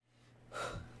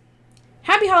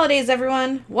holidays,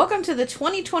 everyone! Welcome to the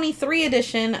 2023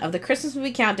 edition of the Christmas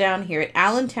Movie Countdown here at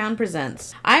Allentown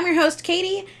Presents. I'm your host,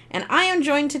 Katie, and I am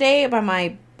joined today by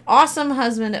my awesome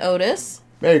husband, Otis.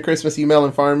 Merry Christmas, you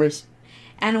melon farmers.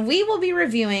 And we will be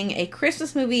reviewing a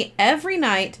Christmas movie every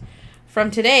night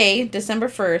from today, December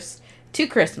 1st, to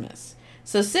Christmas.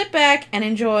 So sit back and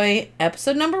enjoy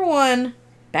episode number 1,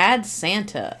 Bad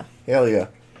Santa. Hell yeah.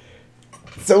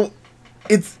 So,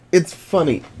 it's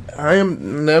funny. I've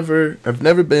never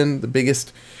been the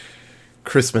biggest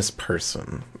Christmas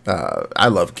person. I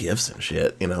love gifts and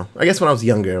shit, you know. I guess when I was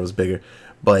younger, I was bigger.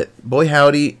 But, boy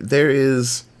howdy, there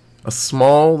is a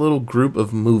small little group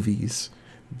of movies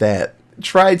that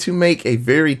try to make a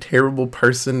very terrible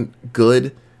person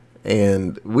good.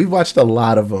 And we've watched a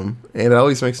lot of them, and it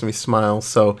always makes me smile.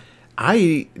 So,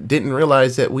 I didn't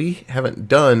realize that we haven't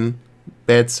done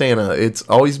Bad Santa. It's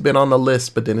always been on the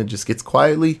list, but then it just gets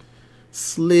quietly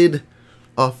slid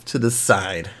off to the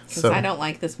side. Because I don't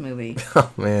like this movie. Oh,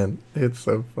 man. It's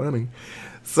so funny.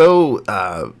 So,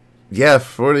 yeah,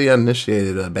 for the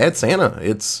uninitiated, Bad Santa.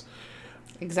 It's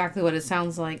exactly what it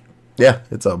sounds like. Yeah,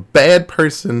 it's a bad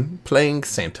person playing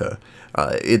Santa.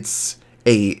 It's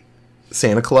a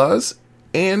Santa Claus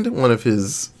and one of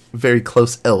his very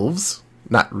close elves.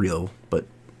 Not real, but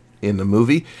in the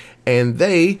movie. And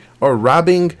they are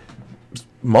robbing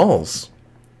malls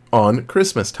on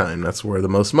Christmas time. That's where the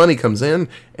most money comes in.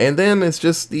 And then it's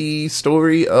just the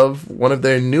story of one of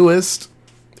their newest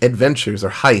adventures or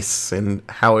heists and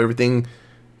how everything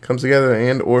comes together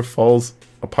and or falls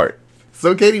apart.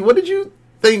 So, Katie, what did you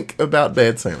think about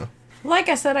Bad Santa? Like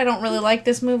I said, I don't really like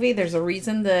this movie. There's a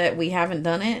reason that we haven't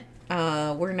done it.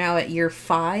 We're now at year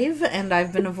 5, and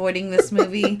I've been avoiding this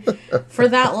movie for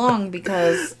that long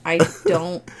because I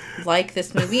don't like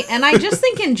this movie. And I just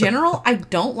think in general, I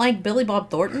don't like Billy Bob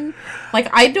Thornton. Like,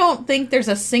 I don't think there's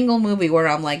a single movie where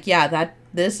I'm like, yeah,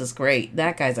 this is great.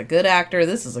 That guy's a good actor.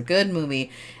 This is a good movie.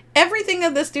 Everything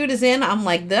that this dude is in, I'm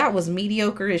like, that was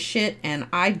mediocre as shit, and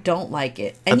I don't like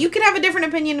it. And you can have a different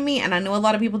opinion than me, and I know a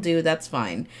lot of people do. That's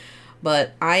fine.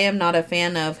 But I am not a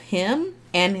fan of him.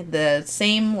 And the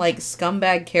same, like,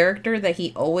 scumbag character that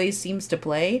he always seems to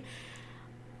play,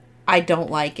 I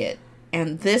don't like it.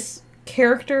 And this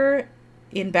character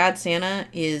in Bad Santa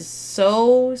is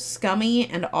so scummy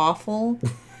and awful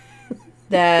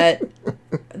that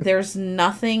there's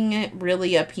nothing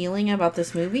really appealing about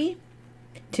this movie.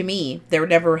 To me, there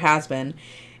never has been.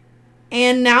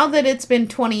 And now that it's been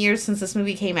 20 years since this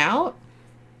movie came out...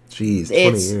 Jeez,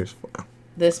 20 years. Wow.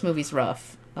 This movie's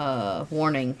rough.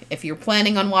 Warning, if you're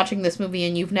planning on watching this movie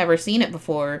and you've never seen it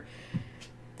before,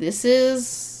 this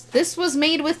was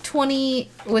made with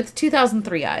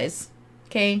 2003 eyes.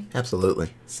 Okay?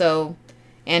 Absolutely. So,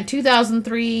 and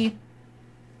 2003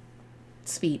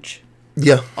 speech.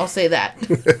 Yeah. I'll say that.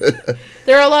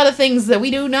 There are a lot of things that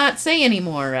we do not say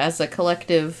anymore as a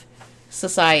collective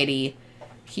society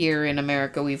here in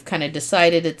America. We've kind of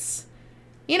decided it's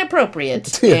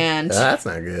inappropriate. And that's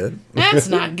not good. That's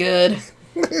not good.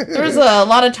 There was a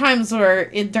lot of times where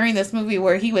during this movie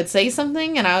where he would say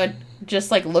something and I would just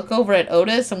like look over at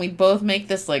Otis and we'd both make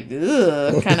this like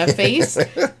ugh kind of face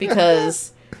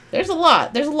because there's a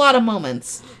lot of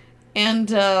moments and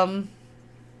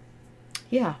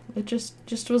yeah, it just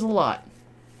was a lot.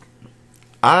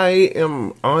 I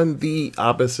am on the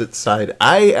opposite side.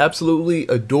 I absolutely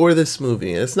adore this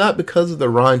movie. And it's not because of the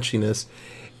raunchiness.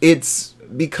 It's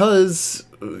because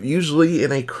usually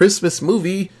in a Christmas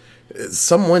movie,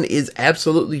 someone is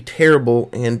absolutely terrible,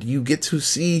 and you get to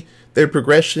see their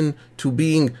progression to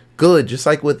being good, just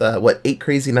like with, 8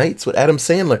 Crazy Nights with Adam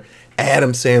Sandler.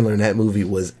 Adam Sandler in that movie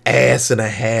was ass and a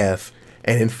half,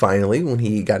 and then finally, when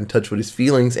he got in touch with his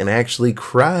feelings and actually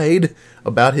cried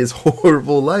about his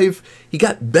horrible life, he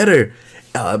got better.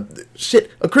 A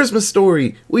Christmas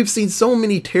Story. We've seen so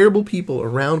many terrible people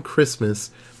around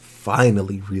Christmas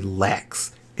finally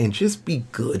relax and just be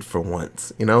good for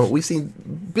once. You know, we've seen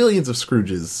billions of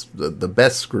Scrooges, the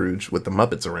best Scrooge with the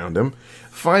Muppets around him.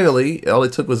 Finally, all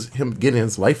it took was him getting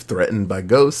his life threatened by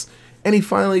ghosts, and he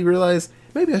finally realized,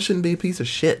 maybe I shouldn't be a piece of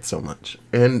shit so much.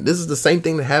 And this is the same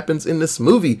thing that happens in this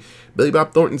movie. Billy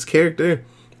Bob Thornton's character,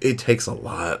 it takes a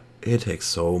lot. It takes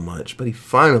so much. But he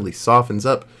finally softens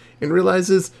up and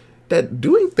realizes that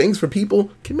doing things for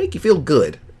people can make you feel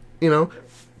good. You know,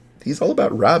 he's all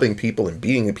about robbing people and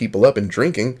beating people up and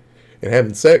drinking and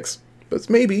having sex. But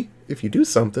maybe if you do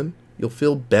something, you'll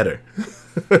feel better.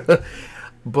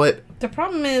 But the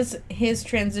problem is his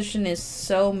transition is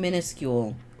so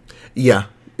minuscule. Yeah.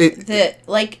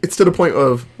 It's to the point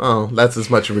of, oh, that's as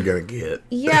much as we're going to get.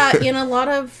 Yeah, in a lot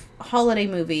of holiday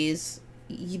movies,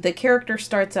 the character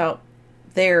starts out,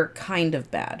 they're kind of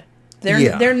bad.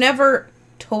 They're never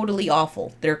totally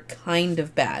awful. They're kind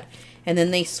of bad. And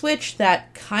then they switch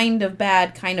that kind of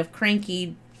bad, kind of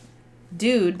cranky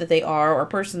dude that they are, or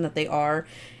person that they are,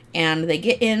 and they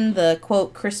get in the,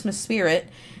 quote, Christmas spirit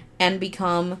and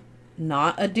become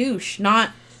not a douche.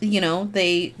 Not,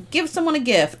 they give someone a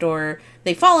gift, or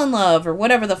they fall in love, or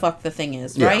whatever the fuck the thing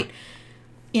is, right?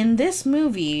 In this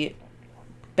movie,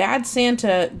 Bad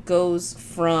Santa goes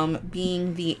from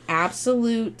being the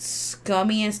absolute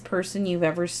scummiest person you've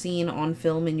ever seen on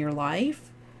film in your life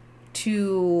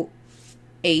to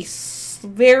a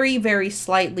very, very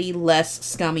slightly less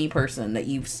scummy person that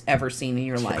you've ever seen in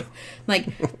your life. Like,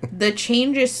 the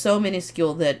change is so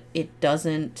minuscule that it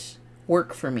doesn't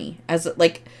work for me. As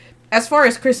far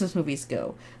as Christmas movies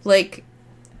go. Like,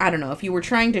 I don't know, if you were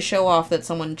trying to show off that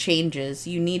someone changes,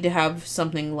 you need to have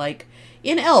something like,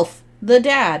 in Elf, the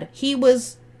dad, he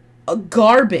was a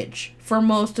garbage for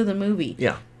most of the movie.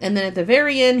 Yeah. And then at the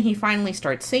very end, he finally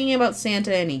starts singing about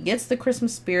Santa, and he gets the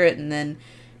Christmas spirit, and then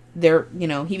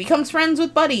he becomes friends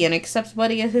with Buddy and accepts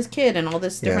Buddy as his kid and all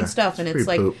this different stuff. And it's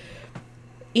like, poop.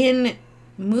 In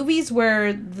movies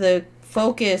where the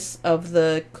focus of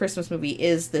the Christmas movie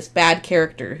is this bad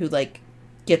character who, like,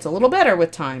 gets a little better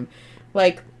with time,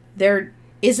 like, there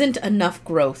isn't enough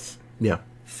growth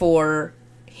for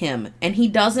him. And he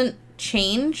doesn't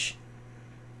change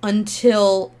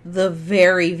until the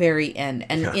very, very end.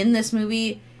 And in this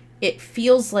movie, it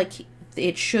feels like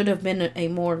it should have been a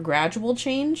more gradual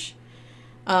change,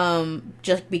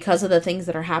 just because of the things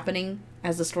that are happening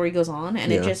as the story goes on,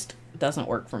 and it just doesn't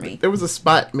work for me. There was a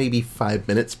spot maybe 5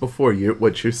 minutes before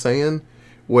what you're saying,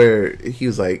 where he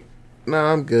was like, "No,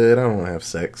 I'm good. I don't want to have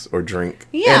sex or drink."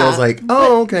 Yeah, and I was like,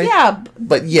 "Oh, okay."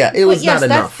 Yeah, it was not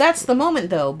enough. That's the moment,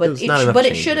 though. But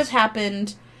it should have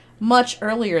happened much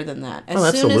earlier than that.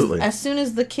 Absolutely. As soon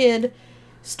as the kid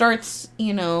starts,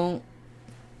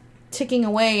 ticking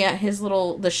away at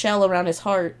the shell around his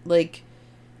heart, like,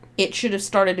 it should have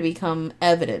started to become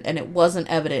evident, and it wasn't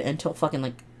evident until fucking,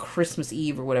 like, Christmas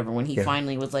Eve or whatever, when he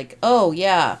finally was like, "Oh,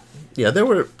 yeah." Yeah, there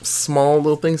were small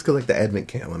little things, because, like, the advent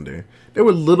calendar. There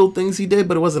were little things he did,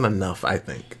 but it wasn't enough, I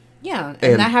think. Yeah,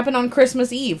 and that happened on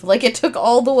Christmas Eve. Like, it took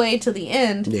all the way to the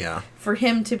end for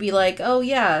him to be like, "Oh,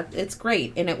 yeah, it's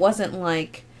great." And it wasn't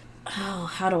like,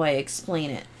 how do I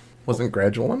explain it? Wasn't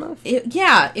gradual enough?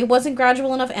 It wasn't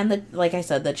gradual enough, and like I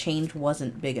said, the change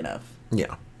wasn't big enough.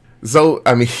 Yeah. So,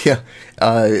 I mean,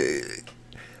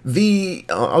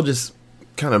 I'll just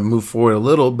kind of move forward a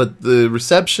little, but the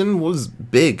reception was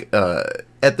big.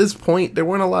 At this point, there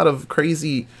weren't a lot of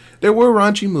there were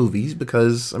raunchy movies,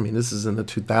 because, I mean, this is in the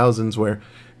 2000s, where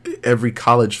every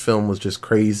college film was just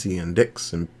crazy and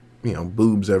dicks and,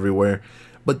 boobs everywhere.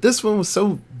 But this one was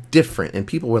so different, and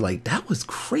people were like, "That was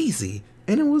crazy."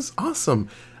 And it was awesome.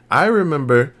 I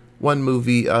remember one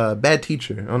movie, Bad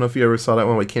Teacher. I don't know if you ever saw that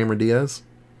one with Cameron Diaz,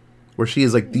 where she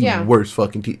is like the worst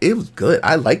fucking teacher. It was good.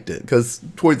 I liked it, because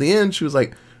toward the end, she was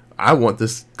like, "I want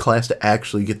this class to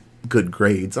actually get good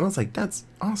grades." And I was like, "That's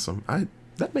awesome.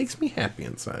 That makes me happy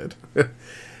inside."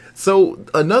 So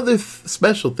another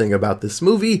special thing about this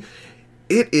movie,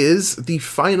 it is the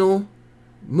final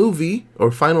movie, or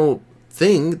final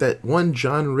thing, that one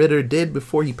John Ritter did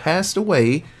before he passed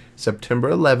away,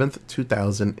 September 11th,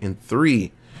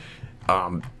 2003.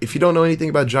 If you don't know anything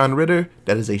about John Ritter,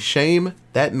 that is a shame.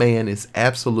 That man is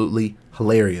absolutely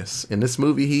hilarious. In this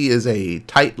movie, he is a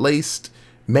tight-laced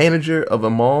manager of a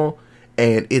mall,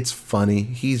 and it's funny.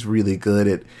 He's really good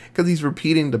at, because he's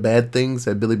repeating the bad things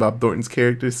that Billy Bob Thornton's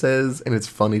character says, and it's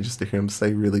funny just to hear him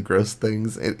say really gross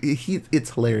things.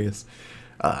 It's hilarious.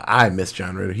 I miss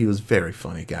John Ritter. He was a very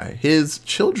funny guy. His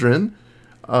children,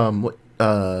 what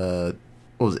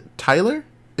was it, Tyler?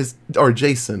 Or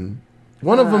Jason?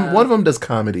 One of them does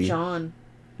comedy. John.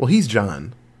 Well, he's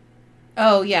John.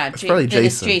 Oh, yeah. It's probably Jason.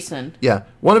 It's Jason. Yeah.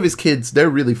 One of his kids, they're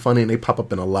really funny, and they pop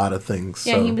up in a lot of things.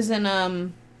 Yeah, he was in,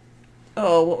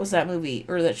 what was that movie?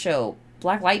 Or that show?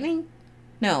 Black Lightning?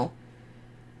 No.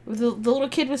 The little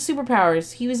kid with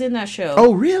superpowers. He was in that show.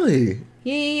 Oh, really?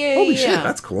 Yeah. Holy shit,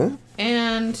 that's cool.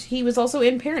 And he was also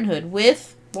in Parenthood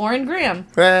with Lauren Graham.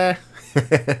 That's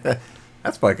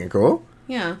fucking cool.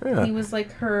 Yeah. He was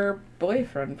like her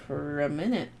boyfriend for a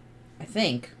minute, I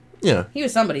think. Yeah. He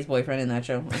was somebody's boyfriend in that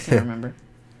show. I can't remember.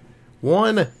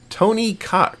 One Tony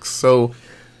Cox. So,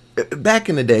 back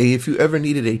in the day, if you ever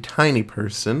needed a tiny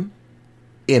person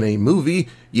in a movie,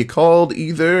 you called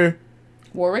either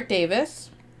Warwick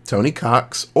Davis, Tony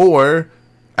Cox, or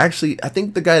actually, I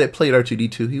think the guy that played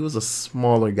R2-D2, he was a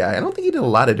smaller guy. I don't think he did a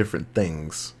lot of different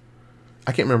things.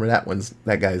 I can't remember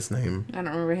that guy's name. I don't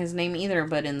remember his name either,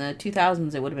 but in the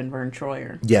 2000s, it would have been Vern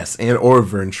Troyer. Yes, or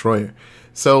Vern Troyer.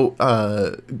 So,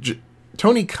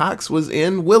 Tony Cox was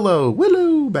in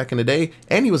Willow back in the day,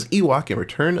 and he was Ewok in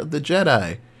Return of the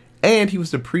Jedi. And he was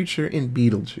the preacher in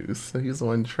Beetlejuice. So he was the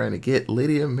one trying to get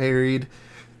Lydia married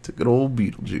to good old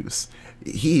Beetlejuice.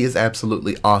 He is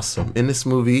absolutely awesome. In this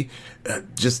movie,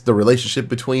 just the relationship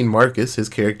between Marcus, his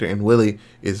character, and Willie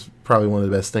is probably one of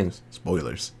the best things.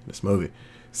 Spoilers, in this movie.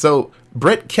 So,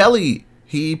 Brett Kelly,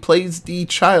 he plays the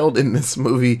child in this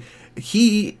movie.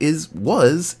 He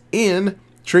was in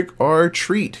Trick or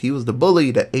Treat. He was the bully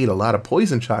that ate a lot of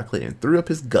poison chocolate and threw up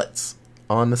his guts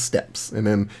on the steps. And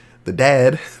then the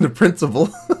dad, the principal,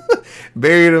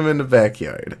 buried him in the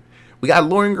backyard. We got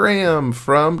Lauren Graham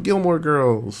from Gilmore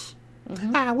Girls.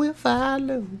 Mm-hmm. I will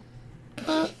follow.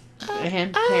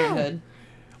 And Parenthood.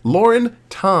 Lauren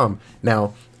Tom.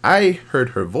 Now, I heard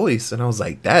her voice and I was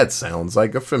like, that sounds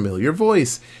like a familiar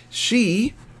voice.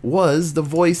 She was the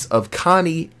voice of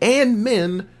Connie and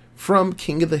Min from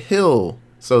King of the Hill.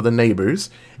 So the neighbors.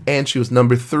 And she was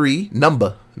number three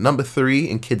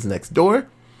in Kids Next Door.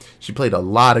 She played a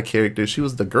lot of characters. She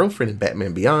was the girlfriend in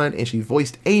Batman Beyond, and she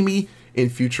voiced Amy in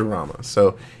Futurama.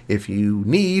 So if you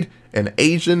need an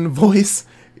Asian voice,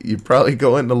 you probably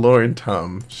go into Lauren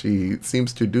Tom. She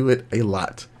seems to do it a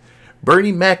lot.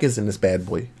 Bernie Mac is in this bad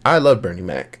boy. I love Bernie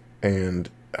Mac, and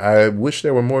I wish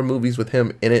there were more movies with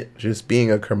him in it, just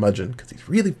being a curmudgeon, because he's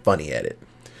really funny at it.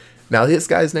 Now, this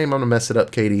guy's name, I'm going to mess it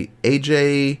up, Katie.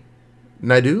 AJ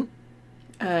Naidu?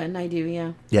 Naidu,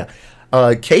 yeah. Yeah.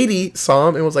 Katie saw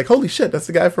him and was like, holy shit, that's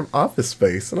the guy from Office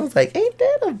Space. And I was like, ain't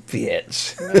that a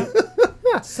bitch?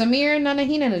 Yep. Samir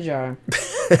Nanahina Najar.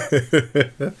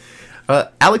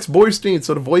 Alex Borstein,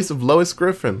 so the voice of Lois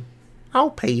Griffin. Oh,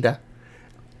 Peter.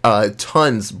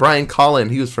 Tons. Brian Collin,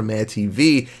 he was from Mad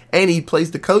TV, and he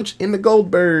plays the coach in the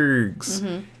Goldbergs.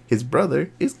 Mm-hmm. His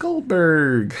brother is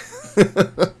Goldberg,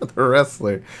 the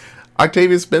wrestler.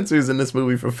 Octavia Spencer's in this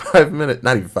movie for 5 minutes.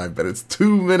 Not even 5 minutes.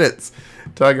 2 minutes.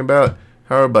 Talking about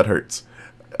how her butt hurts.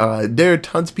 There are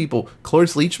tons of people.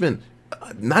 Cloris Leachman.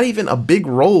 Not even a big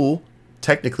role,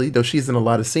 technically, though she's in a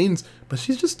lot of scenes. But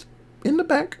she's just in the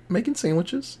back making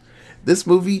sandwiches. This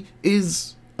movie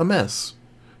is a mess.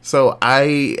 So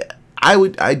I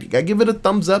give it a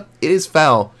thumbs up. It is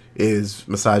foul. It is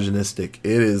misogynistic.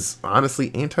 It is honestly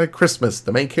anti-Christmas.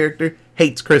 The main character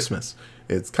hates Christmas.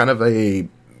 It's kind of a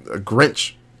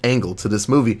Grinch angle to this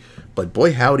movie. But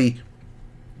boy howdy,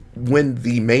 when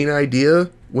the main idea,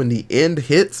 when the end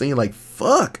hits and you're like,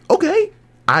 fuck, okay,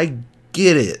 I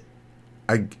get it.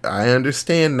 I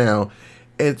understand now.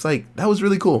 And it's like, that was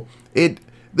really cool.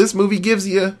 This movie gives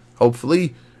you,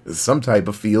 hopefully, some type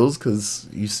of feels, because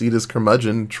you see this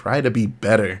curmudgeon try to be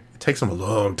better. It takes him a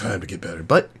long time to get better,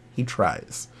 but he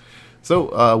tries.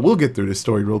 So we'll get through this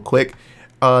story real quick.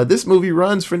 This movie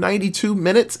runs for 92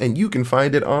 minutes, and you can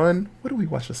find it on, what do we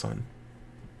watch this on?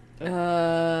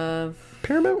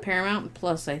 Paramount? Paramount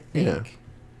Plus, I think.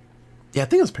 Yeah, I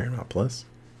think it was Paramount Plus.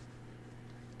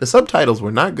 The subtitles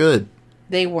were not good.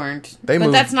 They weren't.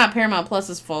 But that's not Paramount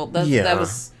Plus's fault. That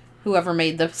was whoever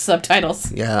made the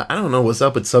subtitles. Yeah, I don't know what's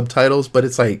up with subtitles, but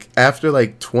it's like, after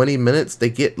like 20 minutes, they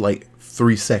get like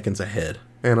 3 seconds ahead.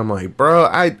 And I'm like, bro,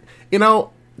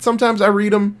 sometimes I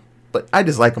read them, but I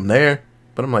just like them there.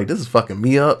 But I'm like, this is fucking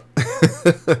me up.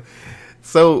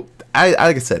 So, like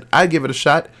I said, I give it a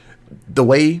shot. The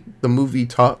way the movie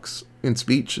talks in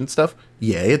speech and stuff,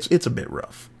 yeah, it's a bit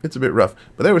rough. It's a bit rough.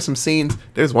 But there were some scenes.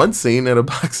 There's one scene at a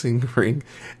boxing ring.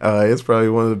 It's probably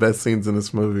one of the best scenes in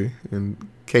this movie. And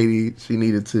Katie, she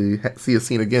needed to see a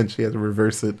scene again. She had to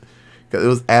reverse it. Because it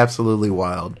was absolutely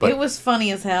wild. But it was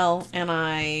funny as hell, and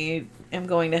I am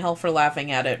going to hell for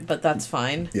laughing at it, but that's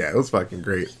fine. Yeah, it was fucking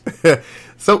great.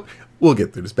 So, we'll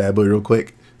get through this bad boy real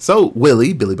quick. So,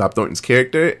 Willie, Billy Bob Thornton's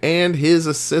character, and his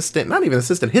assistant, not even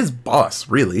assistant, his boss,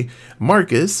 really,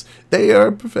 Marcus, they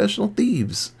are professional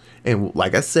thieves. And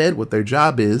like I said, what their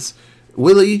job is,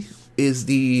 Willie is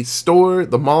the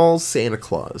mall's Santa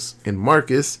Claus, and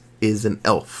Marcus is an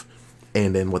elf.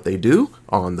 And then what they do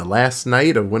on the last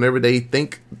night or whenever they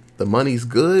think the money's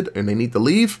good and they need to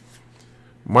leave,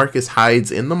 Marcus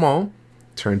hides in the mall,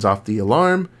 turns off the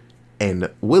alarm, and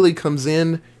Willie comes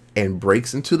in and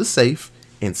breaks into the safe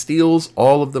and steals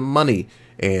all of the money.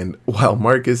 And while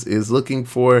Marcus is looking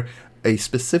for a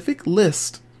specific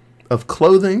list of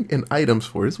clothing and items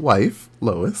for his wife,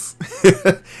 Lois,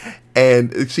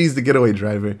 and she's the getaway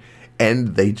driver,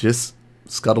 and they just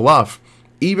scuttle off.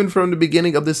 Even from the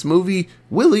beginning of this movie,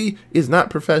 Willie is not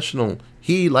professional.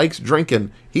 He likes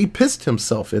drinking. He pissed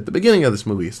himself at the beginning of this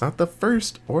movie. It's not the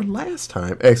first or last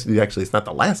time. Actually, it's not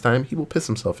the last time he will piss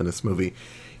himself in this movie.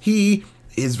 He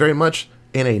is very much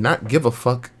in a not give a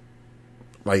fuck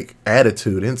like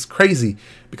attitude, and it's crazy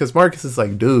because Marcus is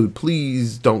like, dude,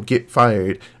 please don't get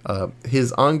fired.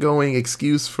 His ongoing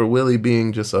excuse for Willie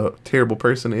being just a terrible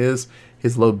person is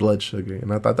his low blood sugar,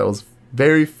 and I thought that was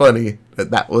very funny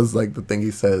that was like the thing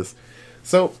he says.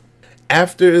 So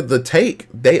after the take,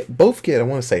 they both get, I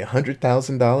want to say,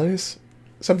 $100,000,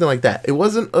 something like that. It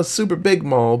wasn't a super big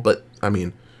mall, but I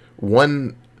mean,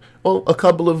 a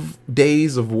couple of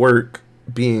days of work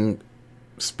being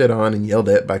spit on and yelled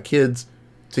at by kids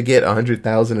to get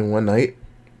 $100,000 in one night.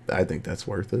 I think that's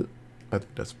worth it. I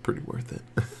think that's pretty worth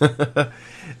it.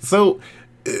 So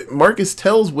Marcus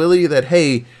tells Willie that,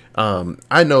 hey,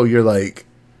 I know you're like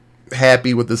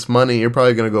happy with this money. You're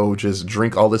probably gonna go just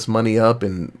drink all this money up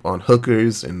and on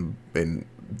hookers and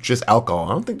just alcohol.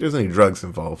 I don't think there's any drugs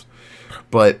involved,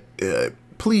 but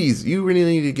please, you really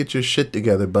need to get your shit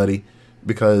together, buddy,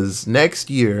 because next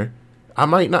year I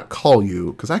might not call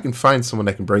you because I can find someone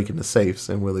that can break into safes.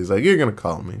 And Willie's like, you're gonna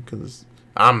call me because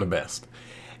I'm the best.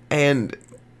 And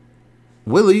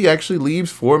Willie actually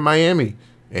leaves for Miami,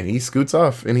 and he scoots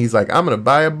off, and he's like, I'm gonna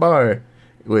buy a bar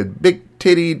with big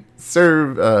titty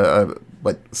servants,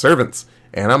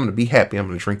 and I'm gonna be happy. I'm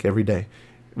gonna drink every day.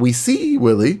 We see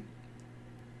Willie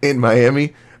in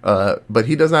Miami, but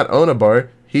he does not own a bar.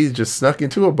 He's just snuck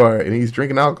into a bar, and he's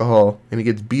drinking alcohol, and he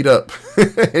gets beat up,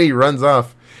 and he runs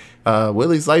off.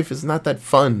 Willie's life is not that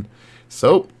fun.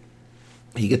 So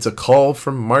he gets a call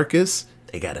from Marcus.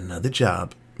 They got another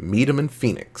job. Meet him in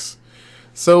Phoenix.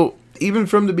 So even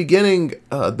from the beginning,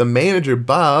 the manager,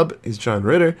 Bob, is John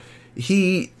Ritter.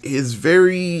 He is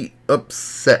very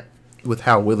upset with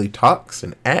how Willie talks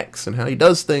and acts and how he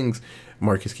does things.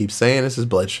 Marcus keeps saying it's his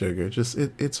blood sugar.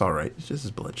 It's all right. It's just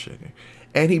his blood sugar.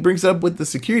 And he brings it up with the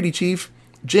security chief,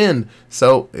 Jen.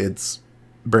 So it's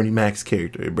Bernie Mac's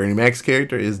character. Bernie Mac's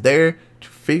character is there to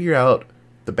figure out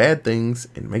the bad things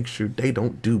and make sure they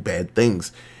don't do bad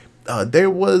things. I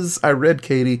read,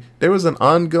 Katie, there was an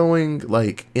ongoing,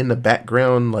 like, in the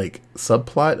background, like,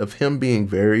 subplot of him being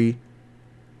very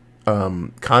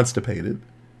constipated.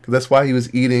 Because that's why he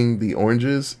was eating the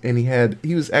oranges, and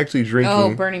he was actually drinking.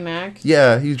 Oh, Bernie Mac?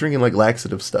 Yeah, he was drinking, like,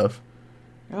 laxative stuff.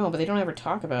 Oh, but they don't ever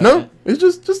talk about it. No, it's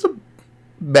just a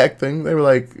back thing. They were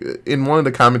like, in one of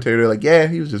the commentators, like, yeah,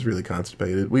 he was just really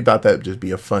constipated. We thought that'd just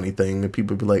be a funny thing, and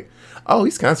people would be like, oh,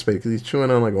 he's constipated because he's chewing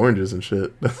on like oranges and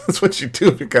shit. That's what you do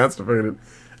if you're constipated.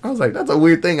 I was like, that's a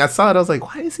weird thing. I saw it, I was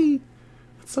like, why is he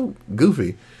so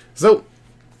goofy? So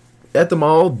at the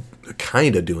mall,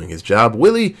 kind of doing his job,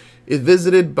 Willie is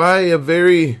visited by a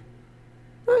very,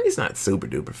 he's not super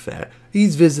duper fat,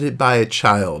 he's visited by a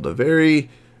child, a very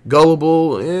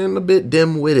gullible and a bit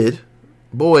dim-witted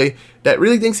boy that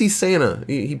really thinks he's Santa.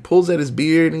 He pulls at his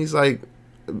beard and he's like,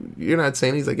 you're not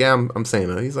Santa. He's like, yeah, I'm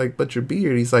Santa. He's like, but your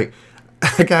beard. He's like,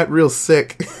 I got real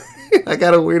sick. I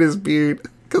gotta wear this beard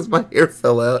because my hair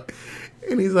fell out.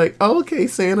 And he's like, oh, okay,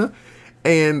 Santa.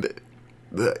 And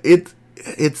it's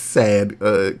sad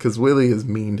because Willie is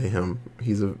mean to him.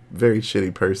 He's a very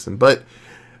shitty person, but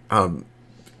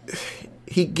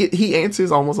he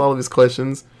answers almost all of his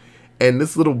questions. And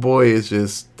this little boy is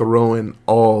just throwing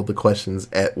all the questions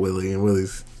at Willie. And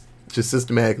Willie's just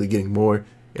systematically getting more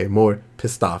and more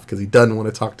pissed off because he doesn't want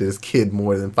to talk to his kid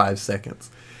more than 5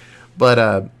 seconds.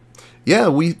 But, yeah,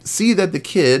 we see that the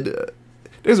kid...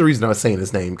 there's a reason I was saying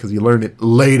his name because you learn it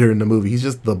later in the movie. He's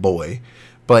just the boy.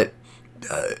 But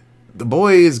the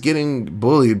boy is getting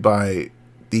bullied by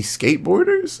these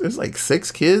skateboarders. There's like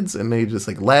 6 kids, and they just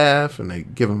like laugh, and they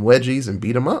give him wedgies and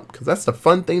beat him up because that's the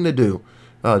fun thing to do.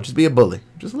 Just be a bully.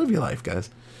 Just live your life,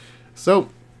 guys. So,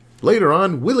 later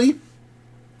on, Willie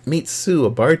meets Sue,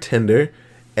 a bartender,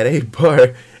 at a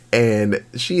bar, and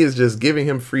she is just giving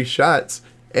him free shots,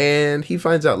 and he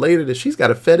finds out later that she's got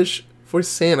a fetish for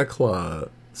Santa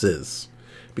Clauses,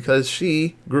 because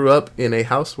she grew up in a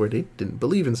house where they didn't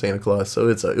believe in Santa Claus, so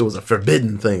it was a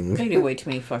forbidden thing. They do way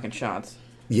too many fucking shots.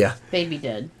 Yeah. They'd be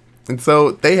dead. And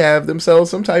so, they have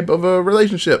themselves some type of a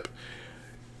relationship.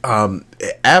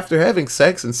 After having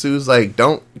sex, and Sue's like,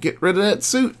 don't get rid of that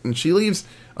suit, and she leaves.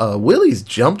 Willie's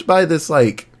jumped by this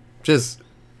like just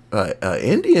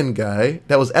Indian guy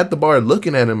that was at the bar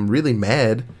looking at him really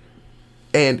mad,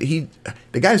 and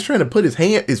the guy's trying to put his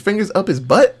fingers up his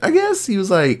butt. I guess he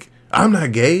was like, I'm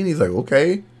not gay, and he's like,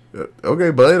 okay bud,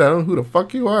 I don't know who the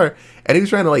fuck you are, and he was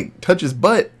trying to like touch his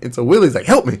butt, and so Willie's like,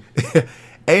 help me.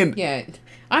 And yeah,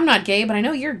 I'm not gay, but I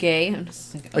know you're gay. I'm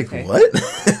just like, okay. What?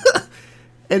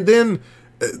 And then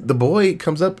the boy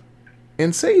comes up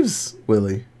and saves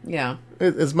Willie. Yeah.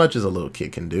 As much as a little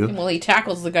kid can do. Well, he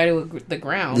tackles the guy to the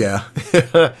ground. Yeah.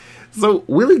 So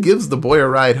Willie gives the boy a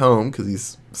ride home because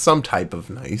he's some type of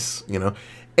nice, you know.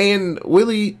 And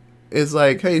Willie is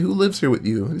like, hey, who lives here with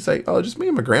you? He's like, oh, just me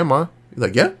and my grandma. He's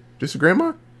like, yeah, just your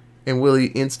grandma? And Willie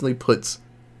instantly puts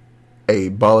a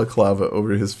balaclava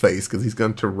over his face because he's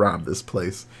going to rob this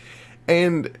place.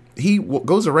 And he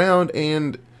goes around,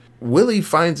 and Willie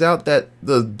finds out that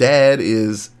the dad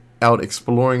is out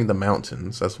exploring the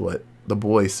mountains. That's what the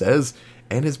boy says.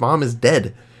 And his mom is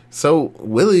dead. So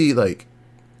Willie, like,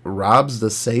 robs the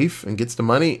safe and gets the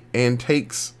money and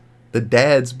takes the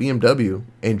dad's BMW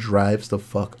and drives the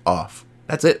fuck off.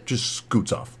 That's it. Just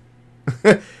scoots off.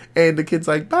 And the kid's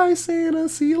like, bye, Santa.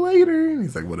 See you later. And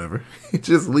he's like, whatever. He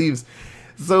just leaves.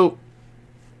 So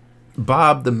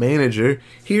Bob, the manager,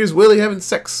 hears Willie having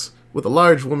sex with a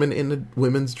large woman in the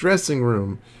women's dressing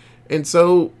room. And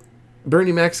so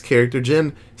Bernie Mac's character,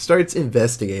 Jen, starts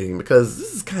investigating because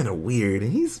this is kind of weird.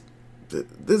 And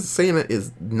this Santa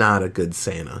is not a good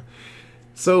Santa.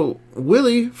 So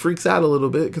Willie freaks out a little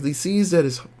bit because he sees that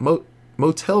his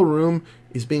motel room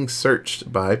is being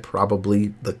searched by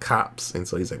probably the cops. And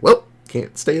so he's like, well,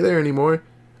 can't stay there anymore.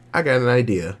 I got an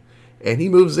idea. And he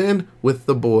moves in with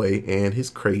the boy and his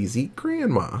crazy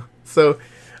grandma. So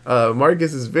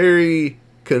Marcus is very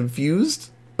confused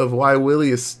of why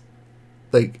Willie is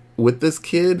like with this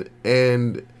kid.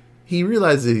 And he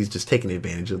realizes he's just taking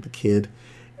advantage of the kid.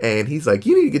 And he's like,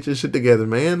 you need to get your shit together,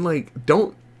 man. Like,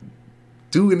 don't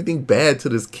do anything bad to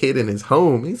this kid in his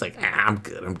home. He's like, I'm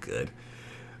good.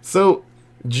 So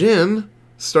Jen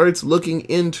starts looking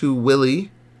into Willie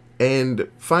and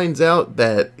finds out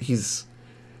that he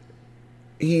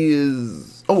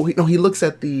looks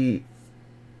at the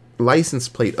license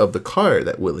plate of the car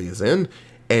that Willie is in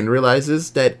and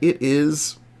realizes that it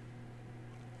is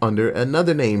under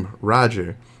another name,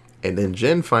 Roger. And then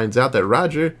Jen finds out that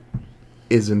Roger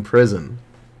is in prison.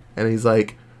 And he's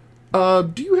like,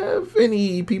 do you have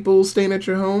any people staying at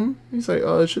your home? He's like,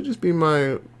 it should just be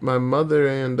my mother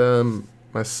and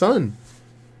my son.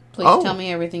 Please tell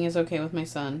me everything is okay with my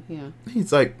son. Yeah.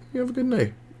 He's like, you have a good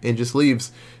night. And just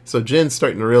leaves. So Jen's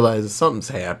starting to realize that something's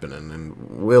happening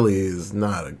and Willie is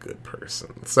not a good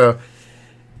person. So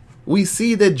we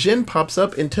see that Jen pops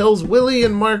up and tells Willie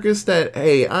and Marcus that,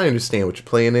 hey, I understand what your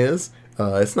plan is.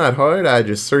 It's not hard. I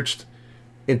just searched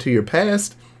into your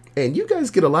past, and you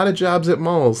guys get a lot of jobs at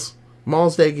malls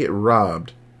that get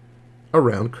robbed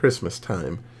around Christmas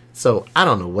time. So I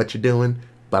don't know what you're doing,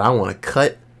 but I want a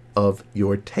cut of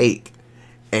your take.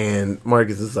 And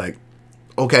Marcus is like,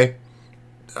 okay,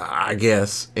 I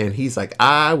guess. And he's like,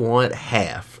 I want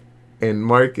half. And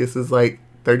Marcus is like,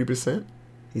 30%?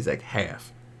 He's like,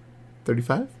 half.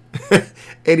 35?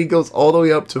 And he goes all the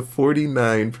way up to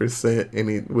 49%.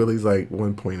 And Willie's like,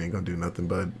 1 point ain't gonna do nothing,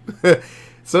 bud.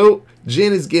 So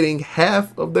Jen is getting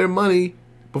half of their money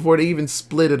before they even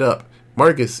split it up.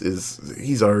 Marcus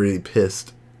he's already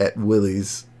pissed at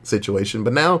Willie's situation,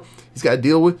 but now he's got to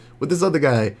deal with this other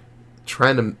guy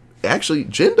trying to. Actually,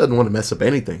 Jen doesn't want to mess up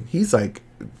anything. He's like,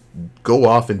 go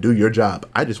off and do your job.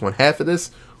 I just want half of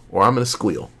this, or I'm gonna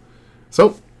squeal.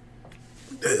 So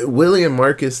Willie and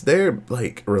Marcus, their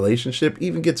like relationship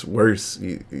even gets worse.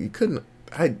 You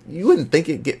wouldn't think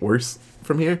it'd get worse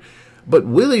from here. But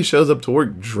Willie shows up to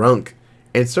work drunk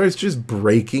and starts just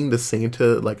breaking the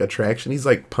Santa like attraction. He's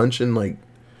like punching like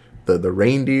the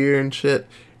reindeer and shit.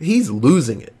 He's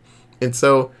losing it. And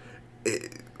so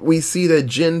we see that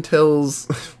Jen tells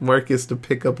Marcus to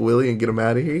pick up Willie and get him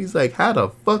out of here. He's like, how the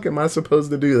fuck am I supposed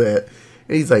to do that?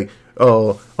 And he's like,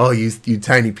 oh, you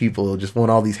tiny people just want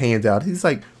all these hands out. He's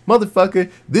like,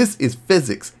 motherfucker, this is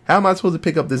physics. How am I supposed to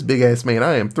pick up this big ass man?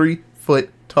 I am 3 foot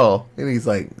tall. And he's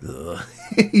like, ugh.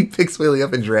 He picks Willie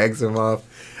up and drags him off.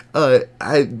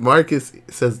 Marcus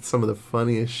says some of the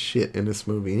funniest shit in this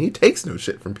movie, and he takes no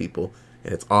shit from people,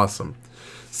 and it's awesome.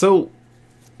 So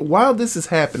while this is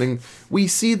happening, we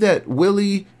see that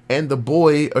Willie and the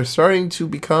boy are starting to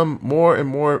become more and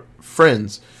more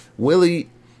friends. Willie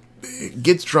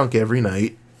gets drunk every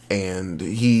night, and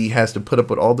he has to put up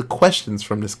with all the questions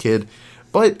from this kid,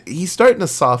 but he's starting to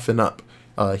soften up.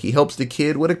 He helps the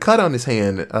kid with a cut on his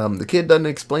hand. The kid doesn't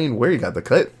explain where he got the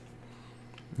cut.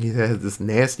 He has this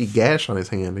nasty gash on his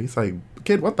hand. He's like,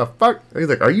 kid, what the fuck? And he's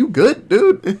like, are you good,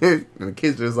 dude? And the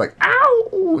kid's just like,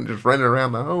 ow! And just running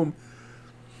around the home.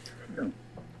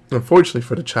 Unfortunately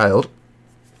for the child,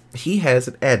 he has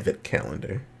an advent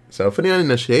calendar. So for the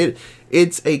uninitiated,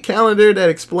 it's a calendar that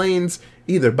explains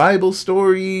either Bible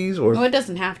stories or... No, it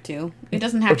doesn't have to. It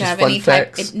doesn't have to have any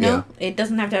type... It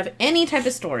doesn't have to have any type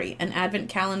of story. An advent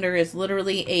calendar is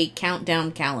literally a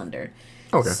countdown calendar.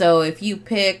 Okay. So if you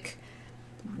pick...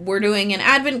 We're doing an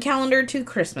advent calendar to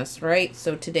Christmas, right?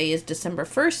 So today is December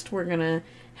 1st. We're going to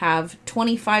have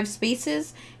 25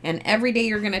 spaces, and every day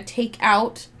you're going to take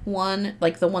out one,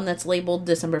 like the one that's labeled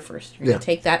December 1st. You're going to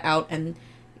take that out, and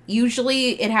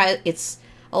usually it's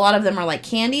a lot of them are like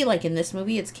candy, like in this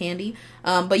movie it's candy,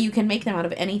 but you can make them out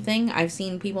of anything. I've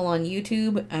seen people on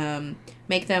YouTube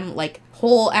make them like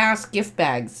whole ass gift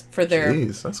bags for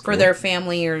their for their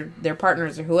family or their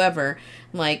partners or whoever.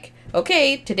 Like,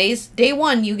 okay, today's day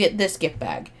 1, you get this gift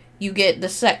bag. You get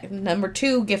the number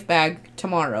 2 gift bag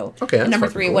tomorrow. Okay, and number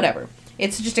 3, whatever.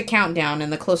 It's just a countdown,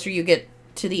 and the closer you get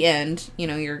to the end, you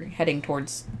know, you're heading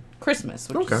towards Christmas,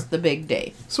 which is the big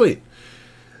day. Sweet.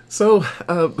 So,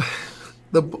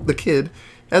 the kid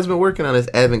has been working on his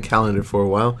advent calendar for a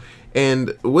while,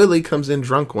 and Willie comes in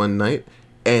drunk one night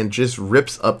and just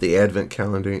rips up the advent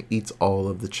calendar and eats all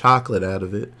of the chocolate out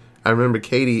of it. I remember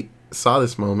Katie saw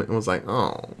this moment and was like,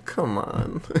 "Oh, come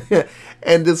on."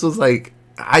 And this was like,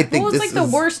 I think this is... the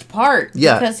worst part.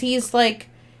 Yeah. Because he's like,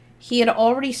 he had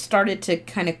already started to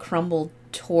kind of crumble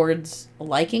towards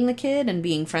liking the kid and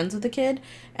being friends with the kid,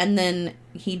 and then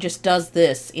he just does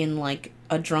this in like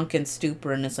a drunken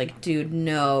stupor, and it's like, dude,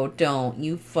 no, don't,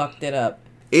 you fucked it up.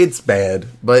 It's bad,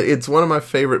 but it's one of my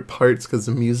favorite parts because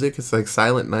the music is like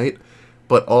Silent Night,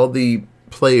 but all the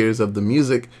players of the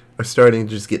music are starting to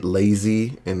just get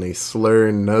lazy and they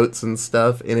slur notes and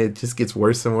stuff, and it just gets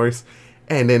worse and worse,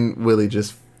 and then Willie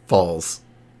just falls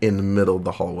in the middle of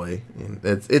the hallway, and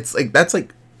it's like, that's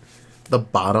like the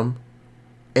bottom,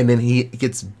 and then he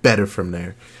gets better from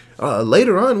there.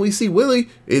 Later on, we see Willie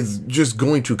is just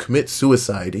going to commit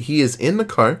suicide. He is in the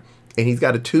car, and he's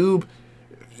got a tube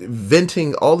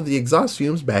venting all of the exhaust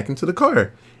fumes back into the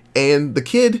car. And the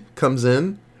kid comes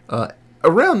in.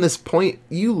 Around this point,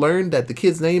 you learn that the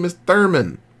kid's name is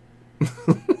Thurman.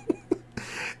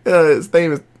 His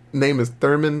name is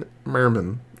Thurman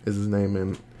Merman, is his name.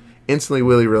 And instantly,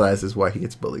 Willie realizes why he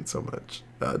gets bullied so much.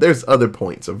 There's other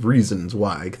points of reasons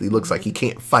why, because he looks like he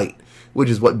can't fight, which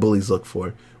is what bullies look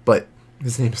for. But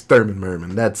his name is Thurman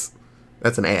Merman. That's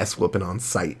an ass whooping on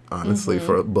sight, honestly,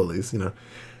 for bullies, you know.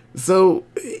 So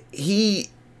he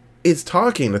is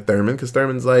talking to Thurman because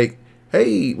Thurman's like,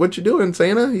 "Hey, what you doing,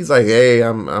 Santa?" He's like, "Hey,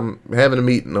 I'm having a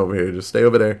meeting over here. Just stay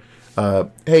over there.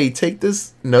 Hey, take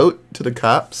this note to the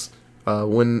cops.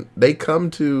 When they come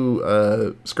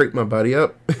to scrape my body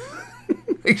up,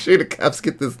 make sure the cops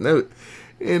get this note."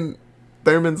 And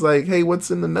Thurman's like, "Hey,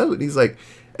 what's in the note?" And he's like,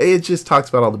 "Hey, it just talks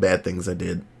about all the bad things I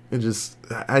did.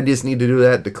 I just need to do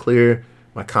that to clear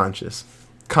my conscience.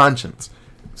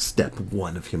 Step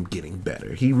 1 of him getting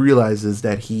better. He realizes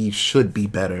that he should be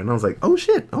better." And I was like, oh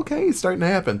shit, okay, it's starting to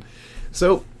happen.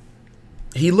 So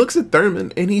he looks at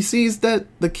Thurman and he sees that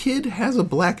the kid has a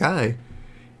black eye,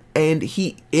 and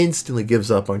he instantly gives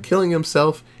up on killing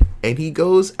himself, and he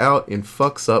goes out and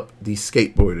fucks up these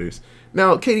skateboarders.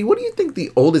 Now, Katie, what do you think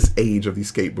the oldest age of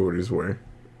these skateboarders were?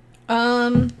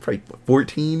 Probably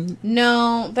 14?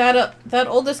 No, that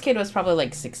oldest kid was probably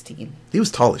like 16. He was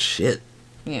tall as shit.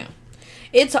 Yeah.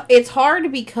 It's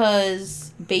hard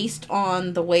because based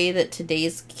on the way that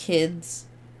today's kids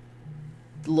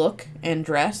look and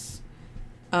dress,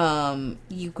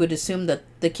 you could assume that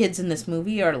the kids in this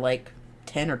movie are like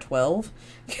 10 or 12.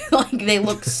 Like, they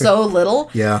look so little.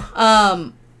 Yeah.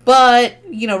 But,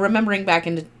 you know, remembering back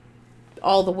into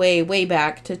all the way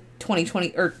back to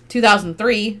 2020 or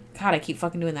 2003. God, I keep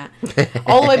fucking doing that.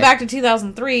 All the way back to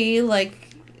 2003,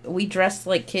 like, we dressed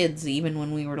like kids even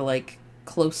when we were like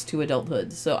close to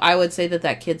adulthood. So I would say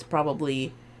that kid's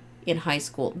probably in high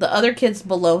school. The other kids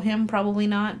below him probably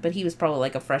not, but he was probably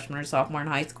like a freshman or sophomore in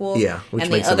high school. Yeah, which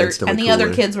and makes the him instantly the cooler.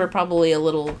 other kids were probably a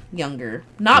little younger.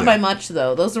 Not by much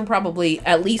though. Those were probably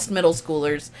at least middle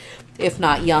schoolers, if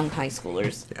not young high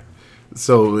schoolers. Yeah.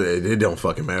 So it don't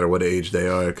fucking matter what age they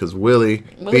are, because Willie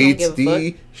beats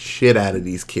the shit out of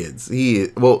these kids.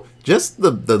 Just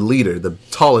the leader, the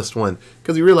tallest one,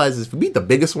 because he realizes if he beat the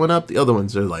biggest one up, the other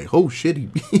ones are like, oh shit,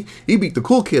 he beat the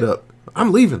cool kid up.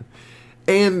 I'm leaving.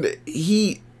 And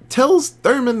he tells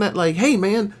Thurman that, like, hey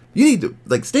man, you need to,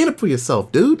 like, stand up for yourself,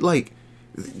 dude. Like,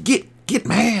 get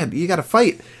mad. You gotta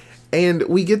fight. And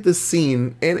we get this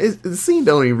scene, and the scene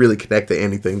don't even really connect to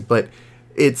anything, but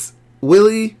it's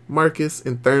Willie, Marcus,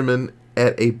 and Thurman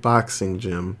at a boxing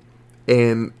gym,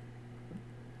 and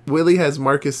Willie has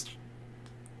Marcus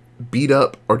beat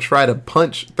up or try to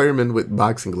punch Thurman with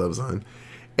boxing gloves on,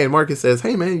 and Marcus says,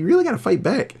 hey man, you really gotta fight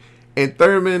back. And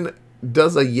Thurman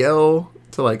does a yell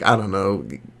to, like, I don't know,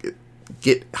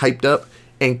 get hyped up,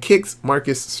 and kicks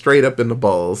Marcus straight up in the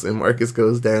balls, and Marcus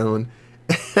goes down.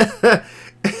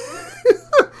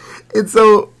 And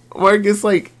so Marcus,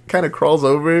 like, kind of crawls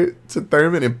over to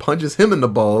Thurman and punches him in the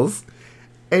balls,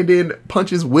 and then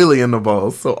punches Willie in the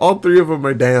balls. So all three of them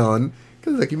are down,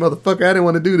 Cause like, you motherfucker, I didn't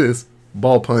want to do this.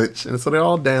 Ball punch. And so they're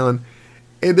all down.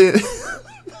 And then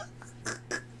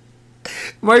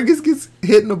Marcus gets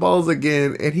hit in the balls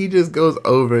again, and he just goes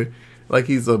over like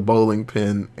he's a bowling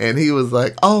pin. And he was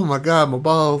like, oh my God, my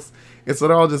balls. And so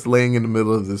they're all just laying in the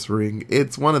middle of this ring.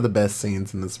 It's one of the best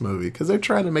scenes in this movie because they're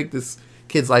trying to make this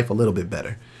kid's life a little bit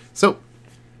better. So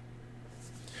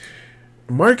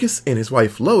Marcus and his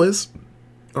wife Lois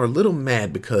are a little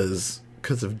mad because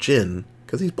of Jin,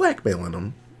 because he's blackmailing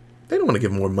them. They don't want to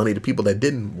give more money to people that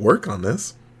didn't work on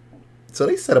this. So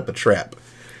they set up a trap.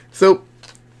 So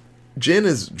Jin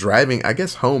is driving, I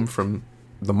guess, home from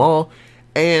the mall,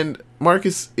 and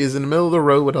Marcus is in the middle of the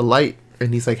road with a light,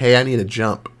 and he's like, hey, I need a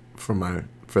jump for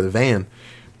the van.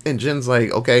 And Jin's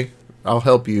like, okay, I'll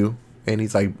help you. And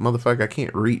he's like, motherfucker, I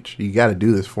can't reach. You got to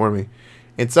do this for me.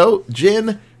 And so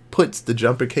Jin puts the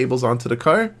jumper cables onto the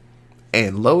car,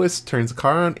 and Lois turns the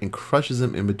car on and crushes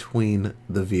him in between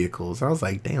the vehicles. I was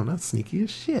like, damn, that's sneaky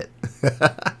as shit.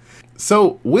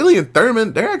 So Willie and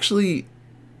Thurman, they're actually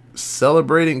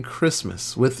celebrating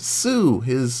Christmas with Sue,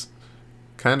 his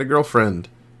kind of girlfriend,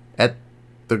 at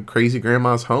the crazy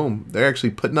grandma's home. They're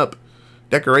actually putting up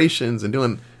decorations and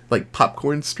doing like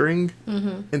popcorn string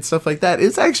and stuff like that.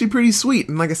 It's actually pretty sweet.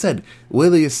 And like I said,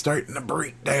 Willie is starting to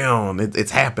break down.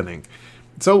 It's happening.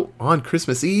 So on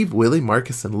Christmas Eve, Willie,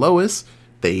 Marcus, and Lois,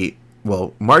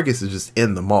 Marcus is just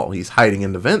in the mall. He's hiding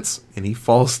in the vents, and he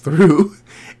falls through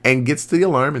and gets to the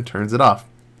alarm and turns it off.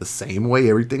 The same way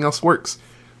everything else works.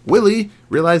 Willie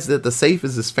realizes that the safe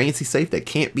is this fancy safe that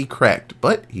can't be cracked,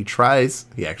 but he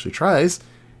actually tries,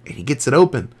 and he gets it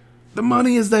open. The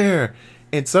money is there.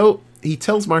 And so he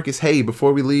tells Marcus, hey,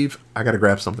 before we leave, I gotta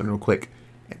grab something real quick.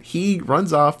 And he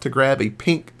runs off to grab a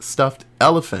pink stuffed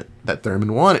elephant that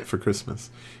Thurman wanted for Christmas.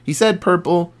 He said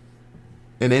purple,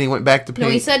 and then he went back to pink.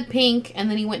 No, he said pink, and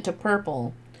then he went to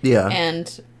purple. Yeah.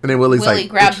 And then Willie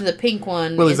grabbed the pink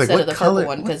one instead of the purple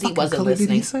one because he wasn't listening.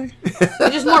 Did he say?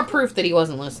 Just more proof that he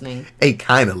wasn't listening. Hey,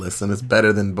 kind of listen. It's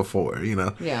better than before, you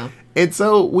know? Yeah. And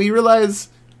so we realize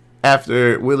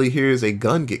after Willie hears a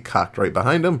gun get cocked right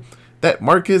behind him that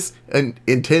Marcus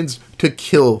intends to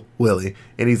kill Willie.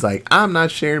 And he's like, I'm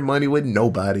not sharing money with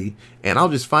nobody, and I'll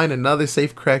just find another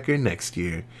safe cracker next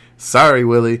year. Sorry,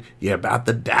 Willie, you're about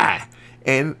to die.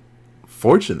 And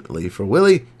fortunately for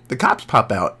Willie, the cops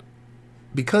pop out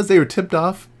because they were tipped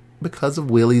off because of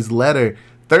Willie's letter.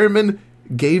 Thurman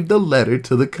gave the letter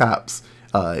to the cops.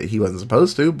 He wasn't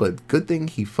supposed to, but good thing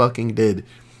he fucking did.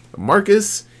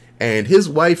 Marcus and his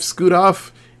wife scoot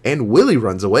off, and Willie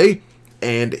runs away,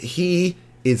 and he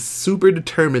is super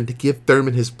determined to give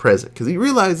Thurman his present because he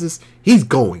realizes he's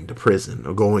going to prison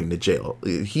or going to jail.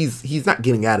 He's not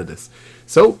getting out of this.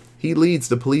 So he leads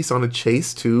the police on a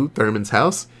chase to Thurman's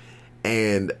house,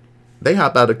 and they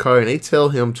hop out of the car and they tell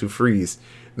him to freeze.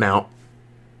 Now,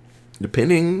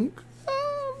 depending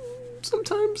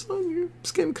sometimes on your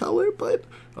skin color, but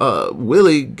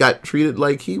Willie got treated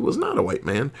like he was not a white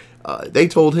man. They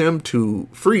told him to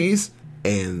freeze,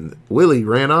 and Willie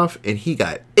ran off, and he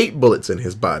got 8 bullets in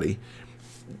his body.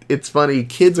 It's funny,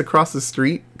 kids across the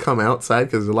street come outside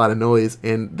because there's a lot of noise,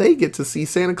 and they get to see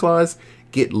Santa Claus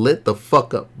get lit the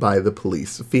fuck up by the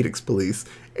police, Phoenix police.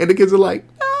 And the kids are like,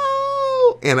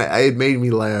 no! And it made me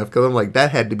laugh, because I'm like,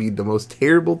 that had to be the most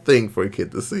terrible thing for a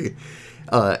kid to see.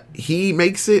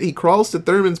 He crawls to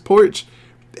Thurman's porch,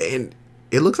 and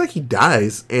it looks like he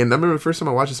dies. And I remember the first time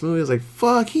I watched this movie, I was like,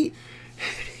 fuck, he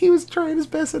was trying his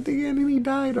best at the end and he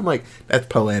died. I'm like, that's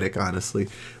poetic, honestly.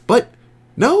 But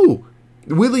no,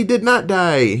 Willie did not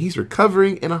die. He's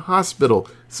recovering in a hospital.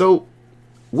 So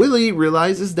Willie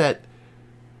realizes that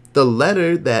the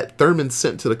letter that Thurman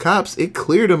sent to the cops, it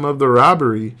cleared him of the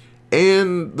robbery,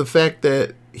 and the fact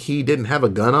that he didn't have a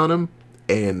gun on him,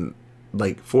 and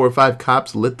like 4 or 5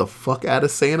 cops lit the fuck out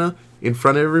of Santa in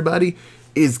front of everybody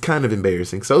is kind of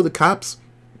embarrassing. So the cops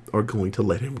are going to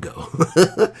let him go.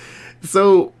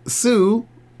 So Sue,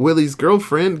 Willie's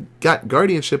girlfriend, got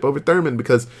guardianship over Thurman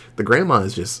because the grandma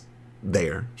is just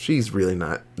there. She's really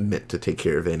not meant to take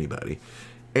care of anybody.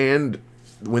 And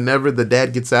whenever the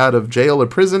dad gets out of jail or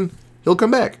prison, he'll come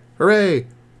back. Hooray!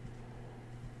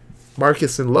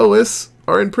 Marcus and Lois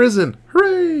are in prison.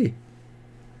 Hooray!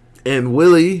 And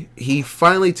Willie, he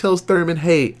finally tells Thurman,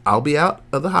 hey, I'll be out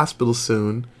of the hospital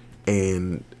soon,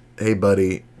 and hey,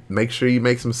 buddy, make sure you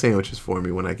make some sandwiches for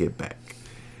me when I get back.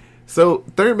 So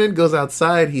Thurman goes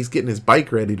outside, he's getting his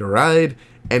bike ready to ride,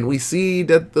 and we see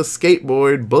that the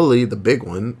skateboard bully, the big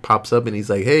one, pops up and he's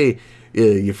like, hey,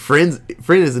 your friend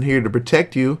isn't here to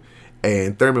protect you.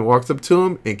 And Thurman walks up to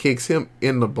him and kicks him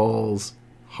in the balls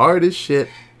hard as shit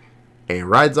and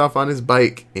rides off on his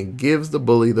bike and gives the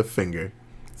bully the finger.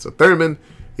 So Thurman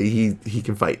he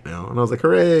can fight now. And I was like,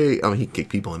 hooray! I mean, he can kick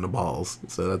people in the balls,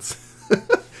 so that's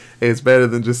it's better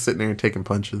than just sitting there and taking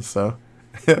punches. So,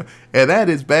 and that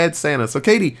is Bad Santa. So,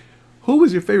 Katie, who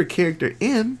was your favorite character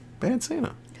in Bad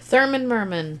Santa? Thurman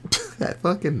Merman. That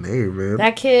fucking name, man.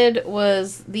 That kid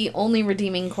was the only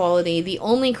redeeming quality, the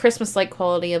only Christmas-like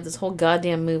quality of this whole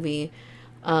goddamn movie.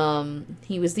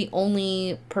 He was the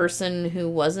only person who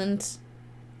wasn't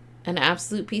an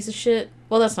absolute piece of shit.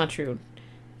 Well, that's not true.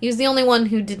 He was the only one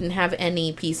who didn't have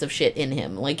any piece of shit in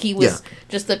him. Like, he was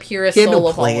just the purest soul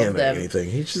of all of them. Anything.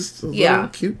 He's just a little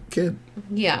cute kid.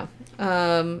 Yeah.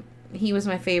 He was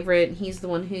my favorite. He's the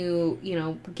one who,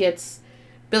 gets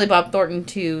Billy Bob Thornton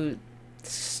to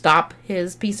stop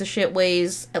his piece of shit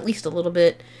ways at least a little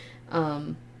bit.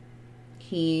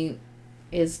 He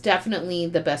is definitely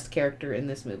the best character in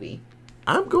this movie.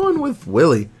 I'm going with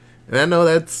Willie. And I know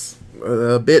that's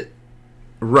a bit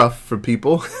rough for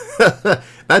people.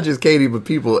 Not just Katie, but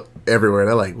people everywhere.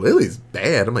 They're like, Willie's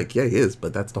bad. I'm like, yeah, he is,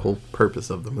 but that's the whole purpose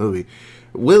of the movie.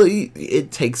 Willie,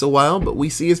 it takes a while, but we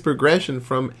see his progression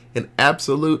from an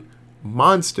absolute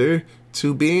monster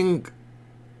to being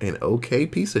an okay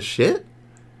piece of shit.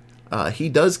 He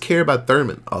does care about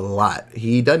Thurman a lot.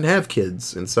 He doesn't have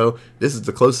kids, and so this is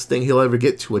the closest thing he'll ever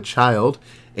get to a child,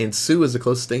 and Sue is the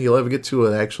closest thing he'll ever get to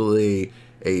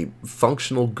a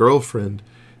functional girlfriend.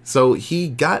 So he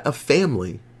got a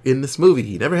family in this movie.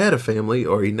 He never had a family,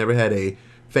 or he never had a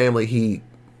family he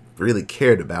really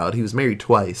cared about. He was married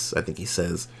twice, I think he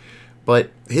says.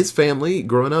 But his family,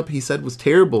 growing up, he said was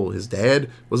terrible. His dad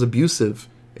was abusive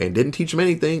and didn't teach him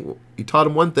anything. He taught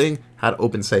him one thing, how to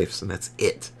open safes, and that's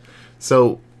it.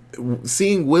 So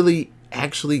seeing Willie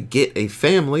actually get a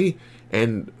family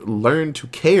and learn to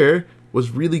care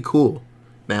was really cool.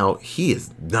 Now, he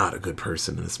is not a good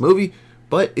person in this movie,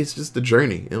 but it's just the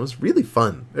journey. It was really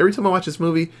fun. Every time I watch this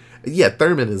movie, yeah,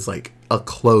 Thurman is like a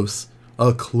close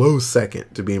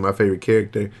second to being my favorite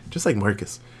character, just like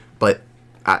Marcus. But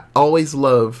I always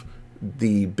love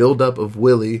the build-up of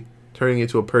Willie turning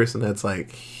into a person that's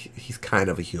like, he's kind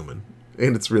of a human.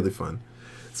 And it's really fun.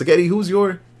 So, Katie, who's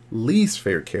your least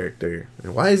favorite character?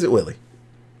 And why is it Willie?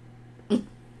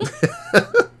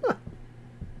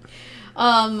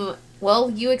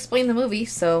 Well, you explained the movie,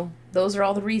 so those are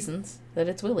all the reasons that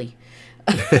it's Willie.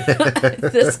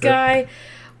 This guy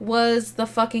was the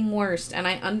fucking worst, and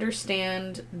I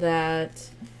understand that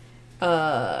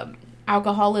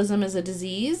alcoholism is a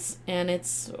disease, and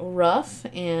it's rough,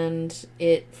 and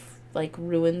it,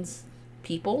 ruins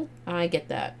people. I get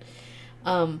that.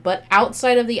 But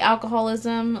outside of the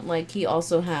alcoholism, he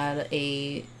also had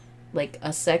a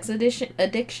sex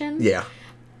addiction. Yeah.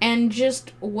 And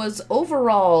just was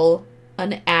overall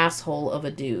an asshole of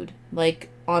a dude.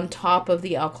 On top of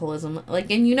the alcoholism.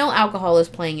 And alcohol is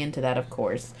playing into that, of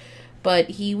course. But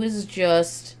he was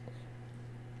just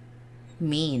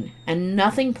mean. And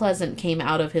nothing pleasant came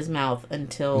out of his mouth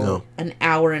until an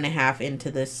hour and a half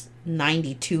into this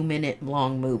 92-minute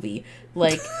long movie.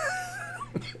 90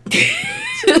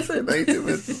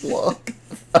 minutes long.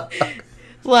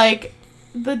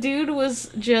 The dude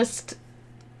was just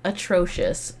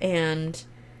atrocious and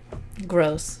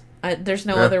gross. There's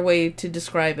no other way to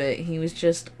describe it. He was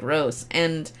just gross.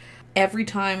 And every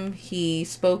time he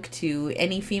spoke to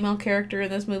any female character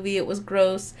in this movie, it was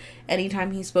gross.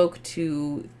 Anytime he spoke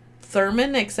to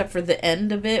Thurman, except for the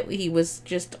end of it, he was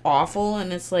just awful.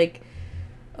 And it's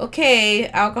okay,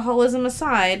 alcoholism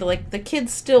aside, the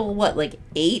kid's still,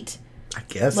 8? I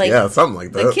guess, yeah, something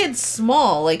like that. The kid's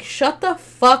small. Shut the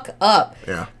fuck up.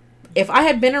 Yeah. If I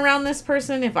had been around this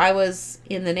person, if I was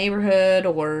in the neighborhood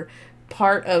or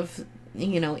part of,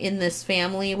 in this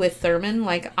family with Thurman,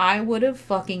 I would have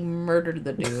fucking murdered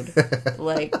the dude.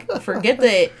 Forget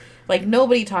that,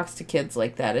 nobody talks to kids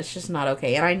like that. It's just not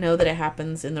okay. And I know that it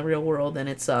happens in the real world and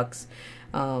it sucks.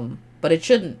 But it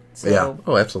shouldn't. So yeah.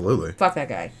 Oh, absolutely. Fuck that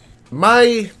guy.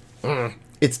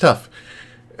 It's tough.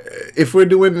 If we're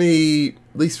doing the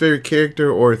least favorite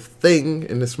character or thing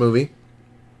in this movie,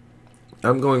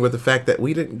 I'm going with the fact that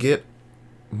we didn't get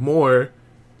more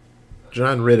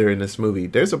John Ritter in this movie.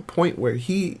 There's a point where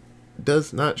he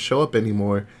does not show up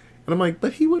anymore. And I'm like,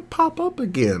 but he would pop up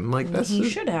again. He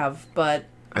should have, but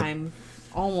I'm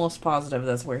almost positive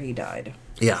that's where he died.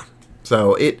 Yeah.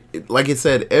 So, it like I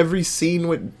said, every scene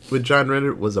with John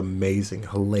Ritter was amazing,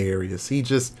 hilarious.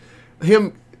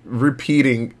 Him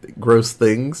repeating gross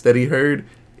things that he heard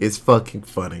is fucking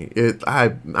funny.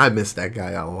 I miss that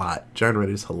guy a lot. John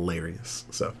Ritter's hilarious.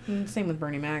 So same with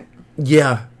Bernie Mac.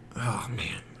 Yeah. Oh,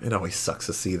 man. It always sucks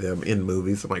to see them in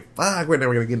movies. I'm like, fuck, we're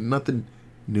never going to get nothing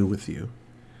new with you.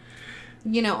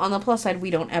 You know, on the plus side,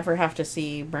 we don't ever have to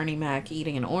see Bernie Mac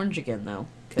eating an orange again, though.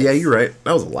 Yeah, you're right.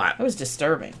 That was a lot. That was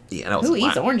disturbing. Yeah, that was Who a lot.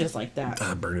 eats oranges like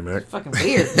that? Bernie Mac. Fucking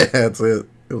weird. That's it.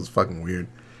 It was fucking weird.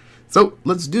 So,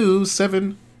 let's do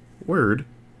 7-word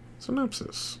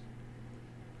synopsis.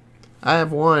 I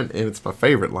have one, and it's my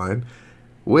favorite line.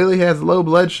 Willie has low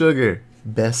blood sugar.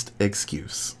 Best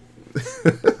excuse.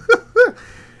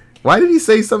 Why did he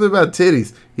say something about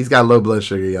titties? He's got low blood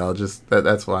sugar, y'all. Just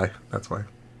that's why. That's why.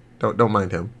 Don't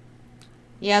mind him.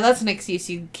 Yeah, that's an excuse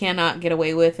you cannot get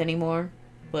away with anymore.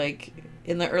 Like,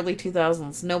 in the early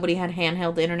 2000s, nobody had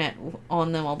handheld internet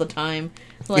on them all the time.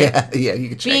 Like, yeah, you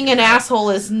can check being an asshole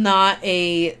is not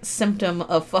a symptom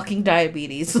of fucking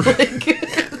diabetes. Like,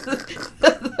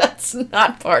 that's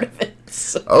not part of it.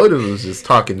 So. Otis was just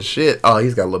talking shit. Oh,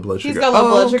 he's got low blood sugar. He's got low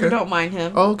blood sugar. Okay. Don't mind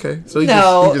him. Oh, okay. So he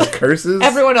just curses?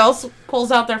 Everyone else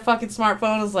pulls out their fucking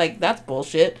smartphone and is like, that's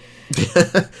bullshit.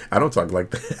 I don't talk like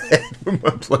that.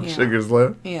 My blood sugar's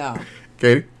low. Yeah.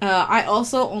 Katie? I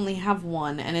also only have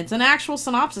one, and it's an actual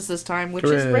synopsis this time, which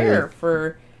is rare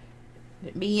for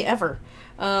me ever.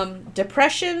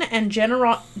 Depression and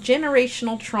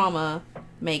generational trauma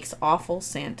makes awful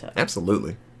Santa.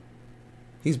 Absolutely.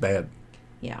 He's bad.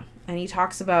 Yeah. And he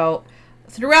talks about,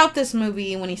 throughout this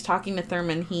movie, when he's talking to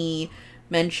Thurman, he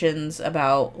mentions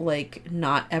about, like,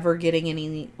 not ever getting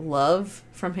any love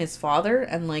from his father,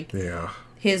 and, like,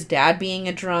 his dad being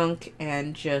a drunk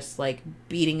and just, like,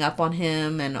 beating up on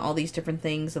him and all these different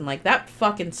things, and, like, that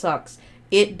fucking sucks.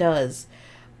 It does.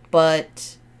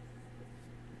 But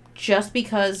just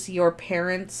because your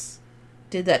parents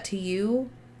did that to you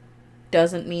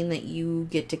doesn't mean that you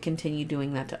get to continue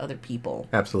doing that to other people.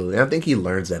 Absolutely. I think he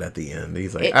learns that at the end.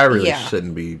 He's like, I really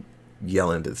shouldn't be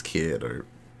yelling at this kid or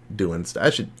doing stuff. I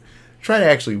should try to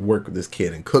actually work with this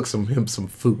kid and cook him some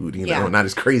food, you know, not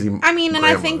as crazy. I mean, and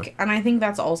I think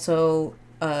that's also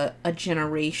a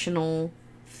generational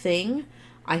thing.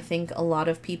 I think a lot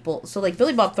of people, so like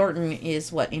Billy Bob Thornton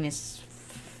is in his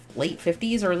late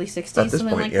 50s, early 60s,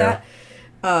 something like that.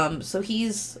 So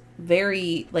he's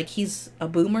very, like, he's a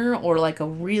boomer, or like a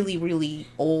really, really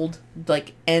old,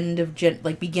 like,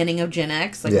 beginning of Gen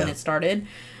X, like when it started.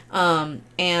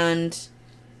 And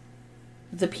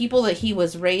the people that he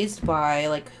was raised by,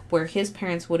 like, where his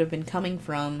parents would have been coming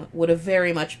from, would have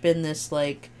very much been this,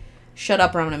 like, shut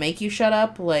up or I'm gonna make you shut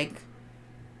up, like,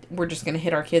 we're just gonna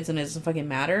hit our kids and it doesn't fucking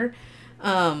matter.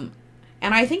 And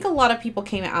I think a lot of people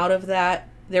came out of that.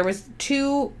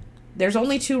 There's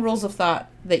only 2 rules of thought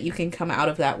that you can come out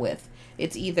of that with.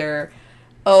 It's either,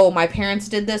 oh, my parents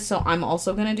did this, so I'm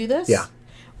also going to do this. Yeah.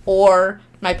 Or,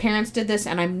 my parents did this,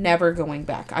 and I'm never going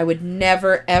back. I would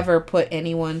never, ever put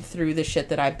anyone through the shit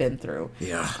that I've been through.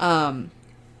 Yeah.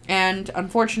 And,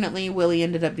 unfortunately, Willie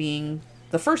ended up being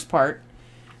the first part,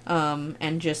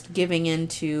 and just giving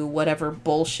into whatever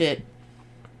bullshit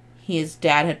his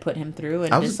dad had put him through,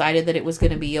 and decided that it was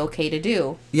going to be okay to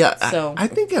do. Yeah, so I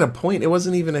think at a point, it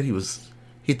wasn't even that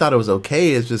he thought it was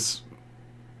okay, it's just,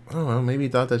 I don't know, maybe he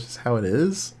thought that's just how it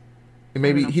is.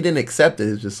 Maybe he didn't accept it,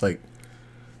 it's just like,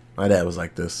 my dad was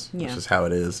like this, it's just how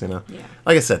it is, you know? Yeah.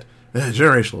 Like I said,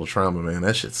 generational trauma, man,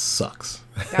 that shit sucks.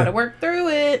 Gotta work through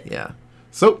it. Yeah.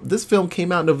 So, this film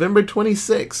came out November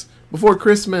 26th. Before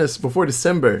Christmas, before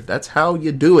December. That's how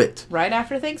you do it. Right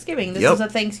after Thanksgiving. This is a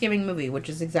Thanksgiving movie,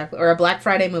 or a Black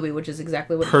Friday movie, which is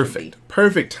exactly what it should be.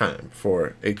 Perfect time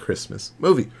for a Christmas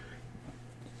movie.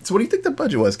 So what do you think the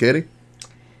budget was, Katie?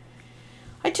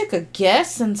 I took a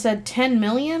guess and said 10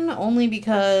 million, only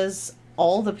because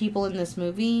all the people in this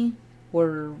movie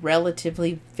were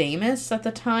relatively famous at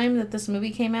the time that this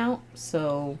movie came out.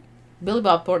 So Billy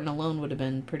Bob Thornton alone would have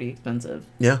been pretty expensive.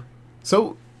 Yeah.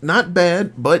 So not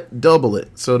bad, but double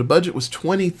it. So the budget was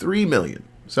 $23 million.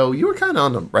 So you were kind of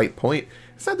on the right point.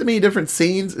 It's not that many different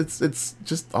scenes. It's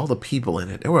just all the people in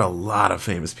it. There were a lot of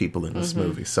famous people in this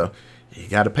movie. So you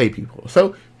got to pay people.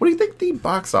 So what do you think the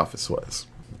box office was?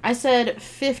 I said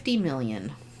 50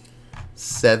 million.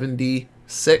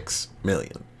 76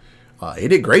 million. It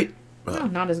did great. No,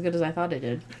 not as good as I thought it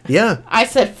did. Yeah. I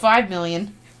said 5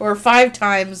 million, or 5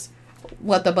 times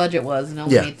what the budget was, and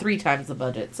only made 3 times the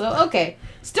budget. So, okay.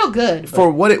 Still good. For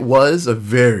what it was, a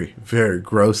very, very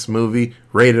gross movie.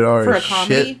 Rated R for as a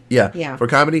comedy? shit. Yeah. For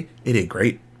comedy, it did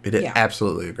great. It did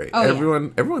absolutely great. Oh,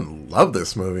 everyone loved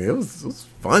this movie. It was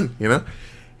fun, you know?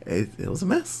 It was a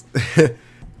mess.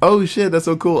 Oh, shit, that's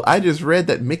so cool. I just read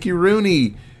that Mickey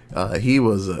Rooney, he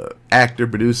was a actor,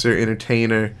 producer,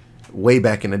 entertainer way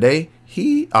back in the day.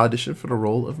 He auditioned for the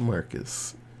role of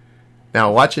Marcus.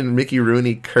 Now, watching Mickey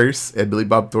Rooney curse at Billy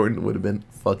Bob Thornton would have been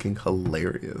fucking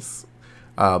hilarious.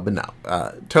 But no,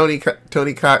 Tony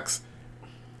Cox,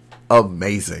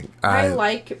 amazing. I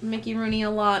like Mickey Rooney a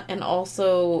lot, and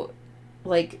also,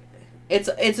 like,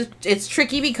 it's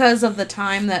tricky because of the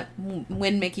time that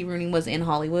when Mickey Rooney was in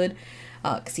Hollywood,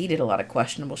 because he did a lot of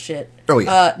questionable shit. Oh,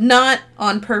 yeah. Not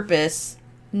on purpose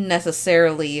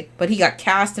necessarily, but he got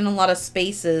cast in a lot of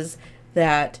spaces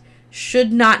that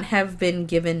should not have been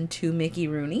given to Mickey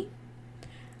Rooney.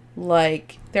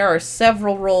 Like, there are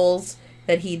several roles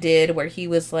that he did where he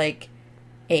was like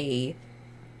a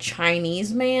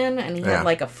Chinese man, and he had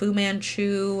like a Fu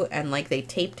Manchu, and like they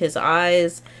taped his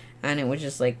eyes, and it was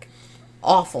just like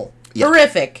awful. Yeah.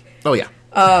 Horrific. Oh, yeah.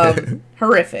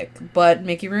 Horrific. But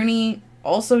Mickey Rooney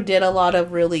also did a lot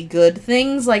of really good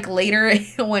things, like later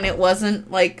when it wasn't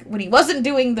like, when he wasn't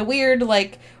doing the weird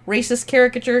like racist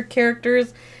caricature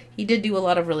characters, he did do a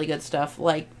lot of really good stuff,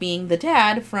 like being the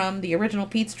dad from the original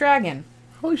Pete's Dragon.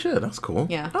 Holy shit, that's cool.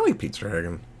 Yeah. I like Pete's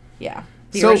Dragon. Yeah,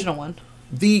 the original one.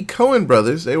 The Coen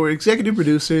brothers, they were executive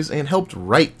producers and helped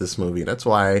write this movie. That's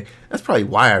probably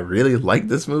why I really like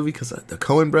this movie, because the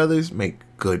Coen brothers make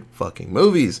good fucking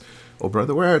movies. Oh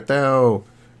Brother, Where Art Thou?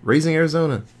 Raising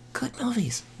Arizona. Good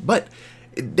movies. But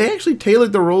they actually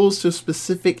tailored the roles to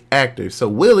specific actors. So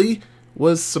Willie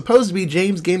was supposed to be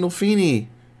James Gandolfini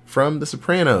from The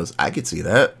Sopranos. I could see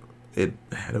that. It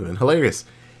had been hilarious.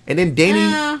 And then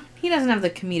Danny... he doesn't have the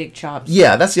comedic chops.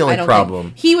 Yeah, that's the only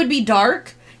problem. He would be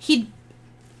dark. He'd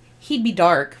be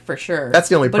dark for sure. That's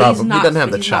the only problem. He doesn't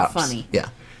have the chops. Not funny. Yeah.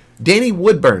 Danny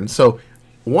Woodburn. So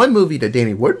one movie that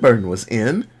Danny Woodburn was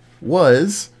in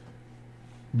was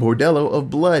Bordello of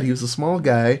Blood. He was a small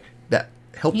guy that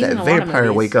helped that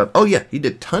vampire wake up. Oh yeah, he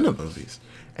did a ton of movies.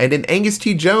 And then Angus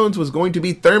T. Jones was going to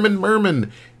be Thurman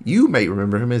Merman. You may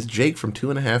remember him as Jake from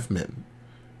 2.5 Men.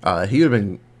 He would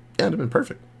have been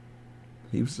perfect.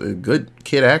 He was a good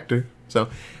kid actor. So,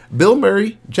 Bill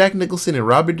Murray, Jack Nicholson, and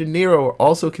Robert De Niro are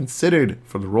also considered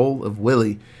for the role of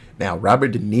Willie. Now, Robert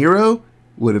De Niro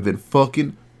would have been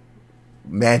fucking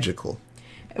magical.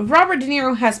 Robert De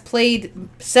Niro has played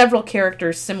several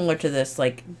characters similar to this,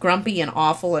 like grumpy and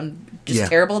awful and just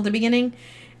terrible at the beginning,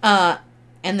 and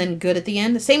then good at the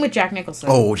end. Same with Jack Nicholson.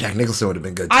 Oh, Jack Nicholson would have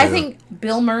been good too. I think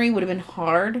Bill Murray would have been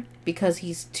hard because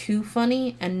he's too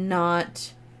funny and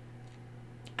not...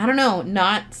 I don't know,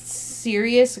 not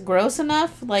serious, gross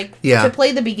enough, like, to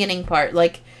play the beginning part,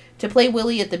 like, to play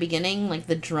Willie at the beginning, like,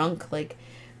 the drunk, like,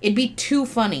 it'd be too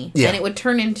funny, and it would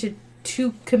turn into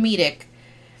too comedic,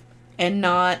 and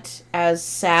not as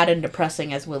sad and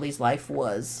depressing as Willie's life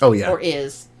was. Oh, yeah. Or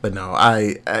is. But no,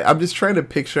 I'm just trying to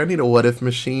picture, I need a what-if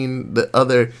machine, the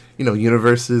other,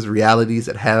 universes, realities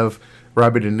that have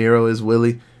Robert De Niro as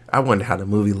Willie. I wonder how the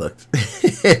movie looked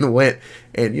and went,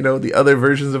 and the other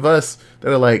versions of us that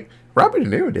are like, Robert De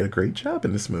Niro did a great job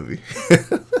in this movie.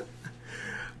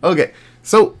 Okay,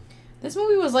 so this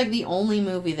movie was like the only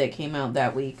movie that came out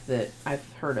that week that I've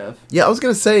heard of. Yeah, I was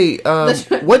gonna say,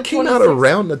 what came out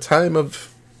around the time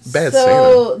of Bad Santa?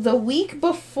 So the week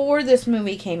before this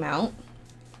movie came out,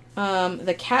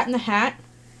 The Cat in the Hat.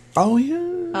 Oh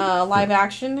yeah. Live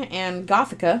action, and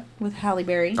Gothica with Halle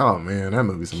Berry. Oh man, that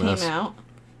movie's a mess. Came out.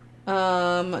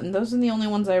 And those are the only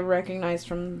ones I recognized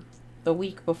from the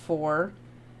week before.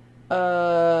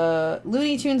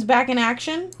 Looney Tunes Back in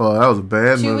Action. Oh, that was a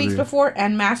bad movie. 2 weeks before,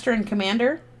 and Master and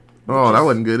Commander. Oh, that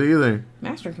wasn't good either.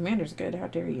 Master and Commander's good. How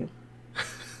dare you?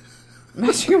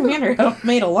 Master and Commander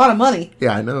made a lot of money.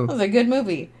 Yeah, I know. That was a good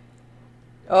movie.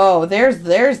 Oh, there's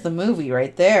the movie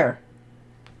right there.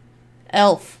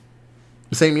 Elf.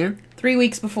 Same year? 3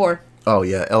 weeks before. Oh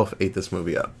yeah, Elf ate this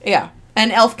movie up. Yeah,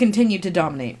 and Elf continued to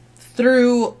dominate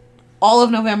through all of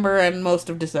November and most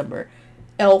of December.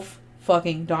 Elf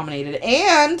fucking dominated.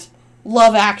 And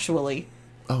Love Actually.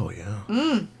 Oh,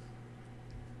 yeah.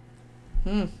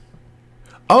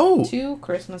 Oh! 2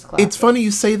 Christmas classics. It's funny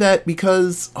you say that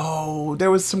because, there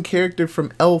was some character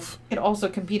from Elf. It also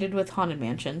competed with Haunted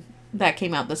Mansion. That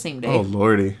came out the same day. Oh,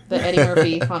 lordy. The Eddie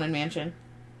Murphy Haunted Mansion.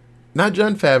 Not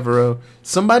Jon Favreau.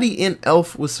 Somebody in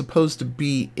Elf was supposed to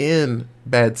be in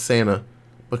Bad Santa,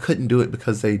 but couldn't do it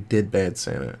because they did Bad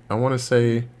Santa. I want to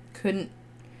say... Couldn't...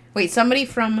 Wait, somebody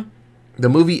from... The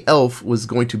movie Elf was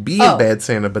going to be in Bad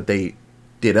Santa, but they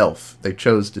did Elf. They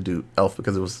chose to do Elf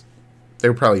because it was... They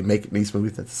were probably making these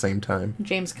movies at the same time.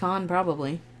 James Caan,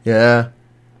 probably. Yeah.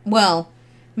 Well,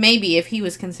 maybe if he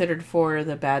was considered for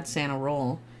the Bad Santa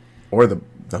role. Or the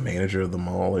manager of the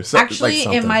mall or something. Actually,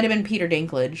 it might have been Peter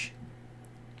Dinklage.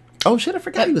 Oh, shit, I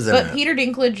forgot he was in that. But Peter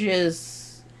Dinklage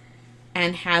is,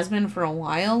 and has been for a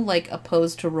while, like,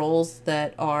 opposed to roles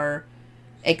that are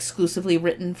exclusively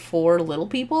written for little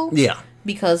people. Yeah.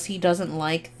 Because he doesn't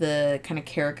like the kind of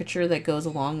caricature that goes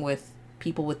along with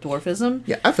people with dwarfism.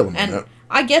 Yeah, I feel him on that.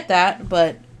 I get that,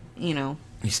 but,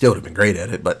 He still would have been great at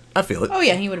it, but I feel it. Oh,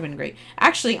 yeah, he would have been great.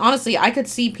 Actually, honestly, I could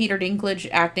see Peter Dinklage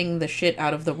acting the shit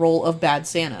out of the role of Bad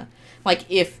Santa. Like,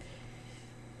 if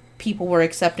people were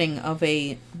accepting of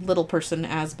a little person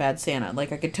as Bad Santa.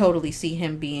 Like, I could totally see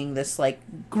him being this, like,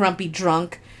 grumpy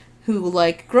drunk who,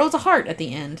 like, grows a heart at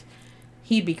the end.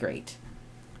 He'd be great.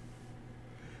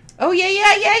 Oh,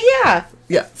 yeah.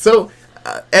 Yeah, so,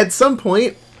 at some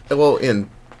point, well, in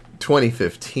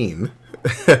 2015...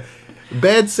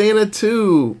 Bad Santa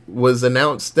 2 was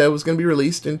announced that was going to be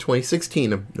released in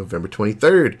 2016, of November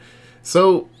 23rd.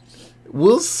 So,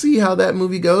 we'll see how that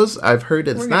movie goes. I've heard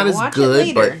it's not as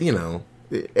good, but, you know,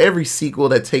 every sequel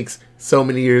that takes so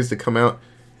many years to come out,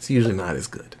 it's usually not as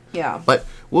good. Yeah. But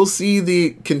we'll see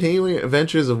the continuing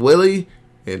adventures of Willie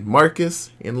and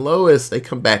Marcus and Lois. They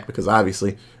come back because,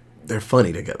 obviously, they're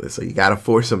funny together, so you got to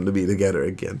force them to be together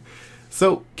again.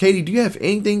 So, Katie, do you have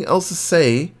anything else to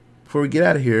say before we get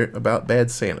out of here about Bad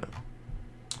Santa?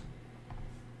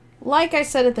 Like I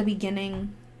said at the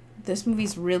beginning, this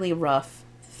movie's really rough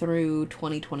through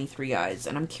 2023 eyes,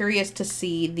 and I'm curious to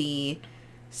see the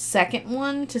second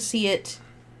one, to see it,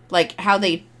 like, how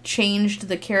they changed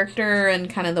the character and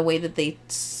kind of the way that they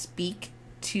speak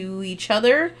to each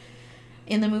other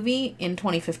in the movie in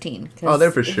 2015. Oh,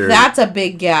 they're for sure. That's a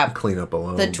big gap. Clean up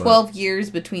alone. The 12 years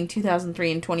between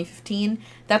 2003 and 2015,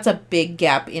 that's a big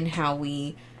gap in how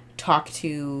we talk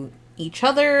to each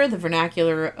other, the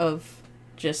vernacular of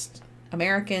just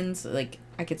Americans. Like,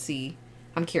 I could see,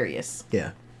 I'm curious.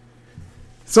 Yeah.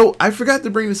 So, I forgot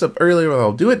to bring this up earlier, but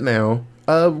I'll do it now.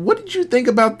 What did you think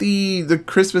about the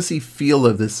Christmassy feel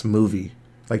of this movie?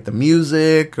 Like, the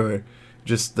music, or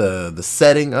just the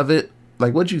setting of it?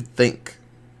 Like, what'd you think,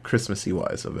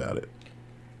 Christmassy-wise, about it?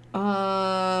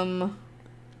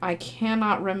 I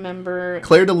cannot remember.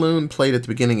 Claire de Lune played at the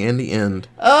beginning and the end.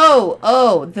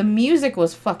 Oh, the music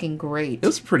was fucking great. It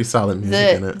was pretty solid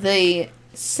music in it. The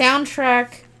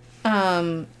soundtrack,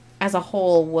 as a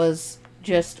whole was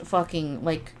just fucking,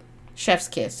 like, chef's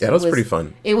kiss. Yeah, it was pretty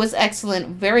fun. It was excellent.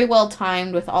 Very well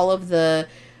timed with all of the,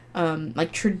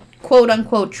 like,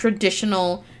 quote-unquote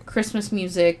traditional Christmas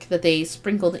music that they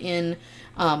sprinkled in.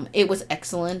 It was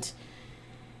excellent.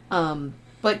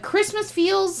 But Christmas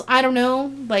feels, I don't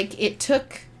know, like, it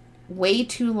took way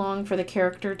too long for the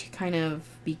character to kind of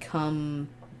become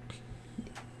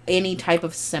any type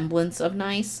of semblance of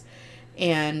nice.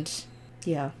 And,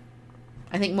 yeah,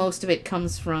 I think most of it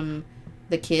comes from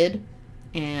the kid,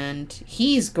 and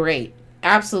he's great.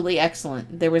 Absolutely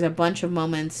excellent. There was a bunch of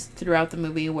moments throughout the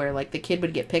movie where, like, the kid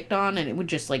would get picked on, and it would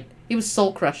just, like, it was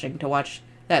soul-crushing to watch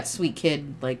that sweet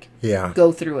kid, like,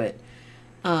 go through it.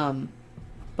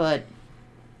 But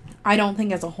I don't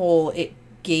think as a whole it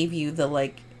gave you the,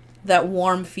 like, that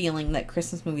warm feeling that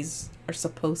Christmas movies are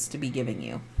supposed to be giving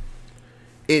you.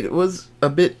 It was a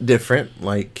bit different,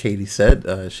 like Katie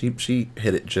said. She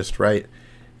hit it just right.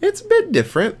 It's a bit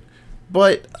different,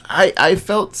 but I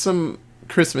felt some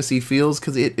Christmassy feels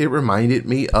because it reminded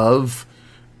me of,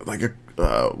 like,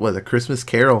 a Christmas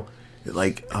Carol.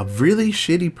 Like, a really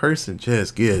shitty person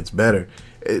just gets better.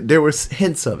 There was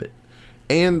hints of it.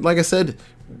 And like I said,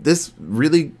 this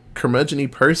really curmudgeon-y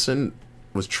person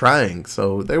was trying,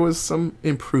 so there was some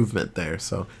improvement there.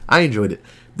 So I enjoyed it.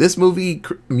 This movie,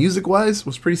 music-wise,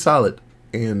 was pretty solid.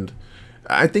 And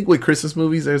I think with Christmas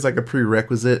movies, there's like a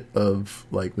prerequisite of,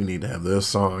 like, we need to have this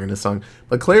song and this song.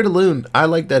 But Claire de Lune, I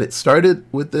like that it started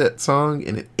with that song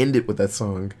and it ended with that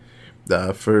song.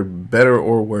 For better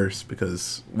or worse,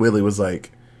 because Willie was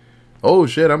like, oh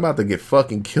shit, I'm about to get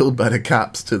fucking killed by the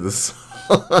cops to the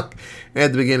song. And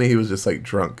at the beginning, he was just, like,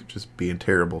 drunk, just being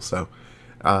terrible. So,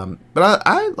 but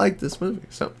I like this movie.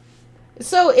 So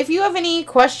if you have any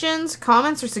questions,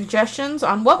 comments, or suggestions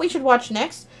on what we should watch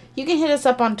next, you can hit us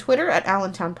up on Twitter at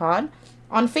AllentownPod,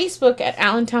 on Facebook at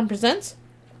Allentown Presents,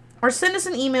 or send us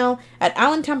an email at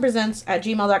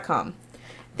allentownpresents@gmail.com.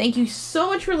 Thank you so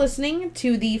much for listening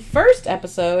to the first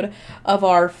episode of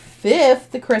our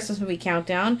 5th Christmas movie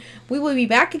countdown. We will be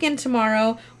back again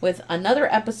tomorrow with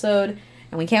another episode,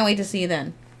 and we can't wait to see you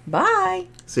then. Bye!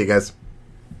 See you guys.